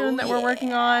merch soon that we're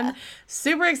working on.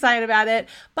 Super excited about it.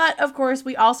 But, of course,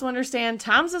 we also understand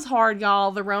times is hard,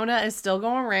 y'all. The Rona is still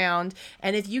going around.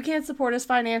 And if you can't support us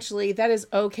financially, that is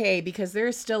okay, because there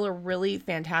is still a really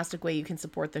fantastic way you can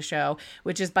support the show,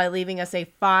 which is by leaving us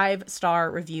a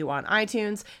 5-star review on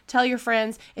iTunes. Tell your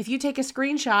friends. If you take a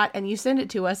screenshot and you send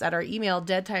it to us at our email,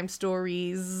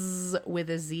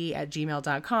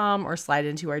 deadtimestories@gmail.com, or slide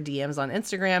into our DMs on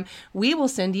Instagram, we will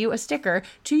send you a sticker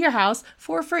to your house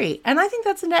for free. And I think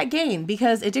that's a net gain,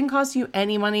 because it didn't cost you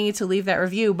any money to leave that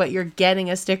review, but you're getting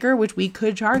a sticker, which we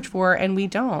could charge for, and we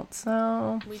don't.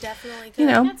 So we definitely could. You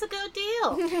know, That's a good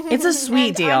deal. It's a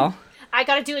sweet deal. I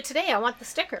got to do it today. I want the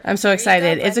sticker. I'm so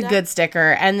excited. It's a good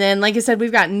sticker. And then, like I said, we've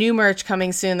got new merch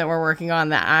coming soon that we're working on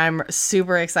that I'm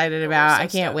super excited about. I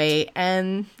can't wait.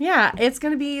 And yeah, it's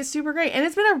going to be super great. And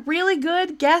it's been a really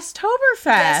good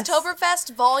Guesttoberfest.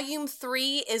 Guesttoberfest Volume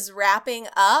 3 is wrapping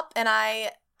up, and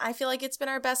I feel like it's been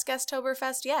our best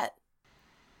Guesttoberfest yet.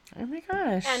 Oh my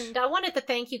gosh. And I wanted to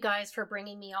thank you guys for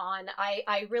bringing me on.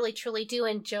 I really, truly do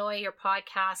enjoy your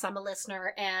podcast. I'm a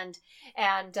listener, and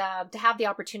to have the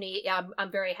opportunity,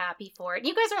 I'm very happy for it.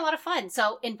 You guys are a lot of fun,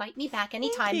 so invite me back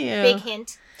anytime. Thank you. Big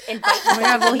hint. Invite me. Oh my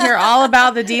God, we'll hear all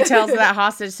about the details of that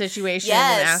hostage situation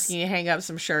Yes. and asking you to hang up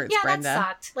some shirts, Yeah, Brenda.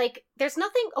 that sucked. Like, there's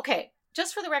nothing. Okay,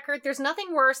 just for the record, there's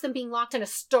nothing worse than being locked in a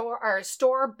store or a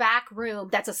store back room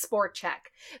that's a sport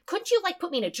check. Couldn't you like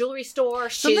put me in a jewelry store?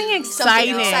 Something shoes,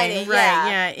 exciting. exciting, Right,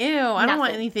 yeah. Ew, I don't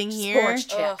want Nothing. anything here. Sports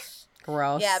check. Ugh.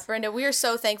 Gross. Yeah, Brenda, we are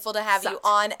so thankful to have you Sucked.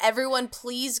 on. Everyone,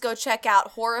 please go check out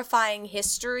Horrifying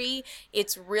History.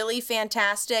 It's really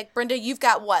fantastic. Brenda, you've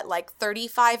got what, like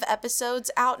 35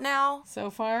 episodes out now? So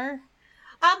far?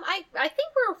 I think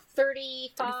we're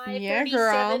 35, Yeah,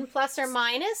 37 girl. plus or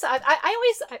minus. I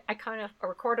kind of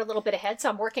record a little bit ahead, so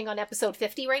I'm working on episode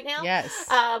 50 right now. Yes.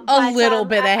 A A little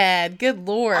bit ahead. Good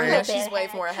Lord. I know little she's bit way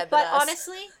ahead. more ahead But than us.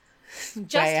 honestly, Way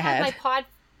just ahead. had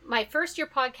my first year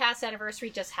podcast anniversary,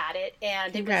 just had it,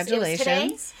 and it was today.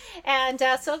 Congratulations. And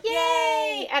so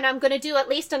yay! And I'm going to do at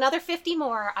least another 50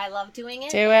 more. I love doing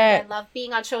it. Do and it. I love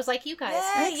being on shows like you guys.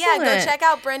 Yeah, go Excellent. check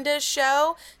out Brenda's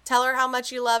show. Tell her how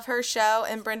much you love her show.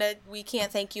 And Brenda, we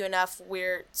can't thank you enough.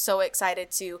 We're so excited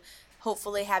to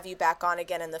hopefully have you back on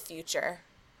again in the future.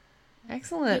 You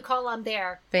Excellent. call, I'm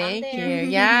there. Thank I'm you. there.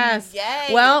 Yes.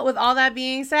 Yay. Well, with all that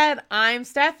being said, I'm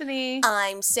Stephanie.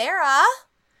 I'm Sarah.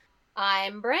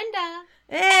 I'm Brenda.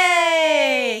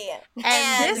 Hey!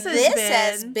 And this has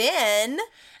has been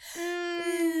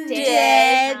Dead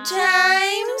Dead Time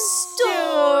Time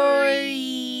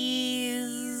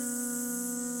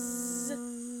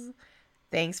Stories.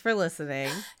 Thanks for listening.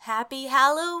 Happy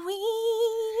Halloween.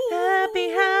 Happy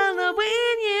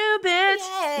Halloween, you bitch.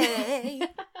 Yay.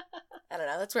 I don't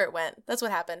know. That's where it went. That's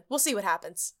what happened. We'll see what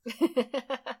happens.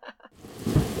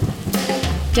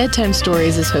 Dead Time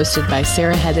Stories is hosted by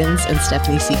Sarah Heddens and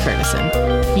Stephanie C.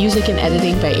 Kernison. Music and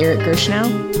editing by Eric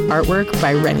Gershnow. Artwork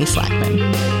by Rennie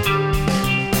Slackman.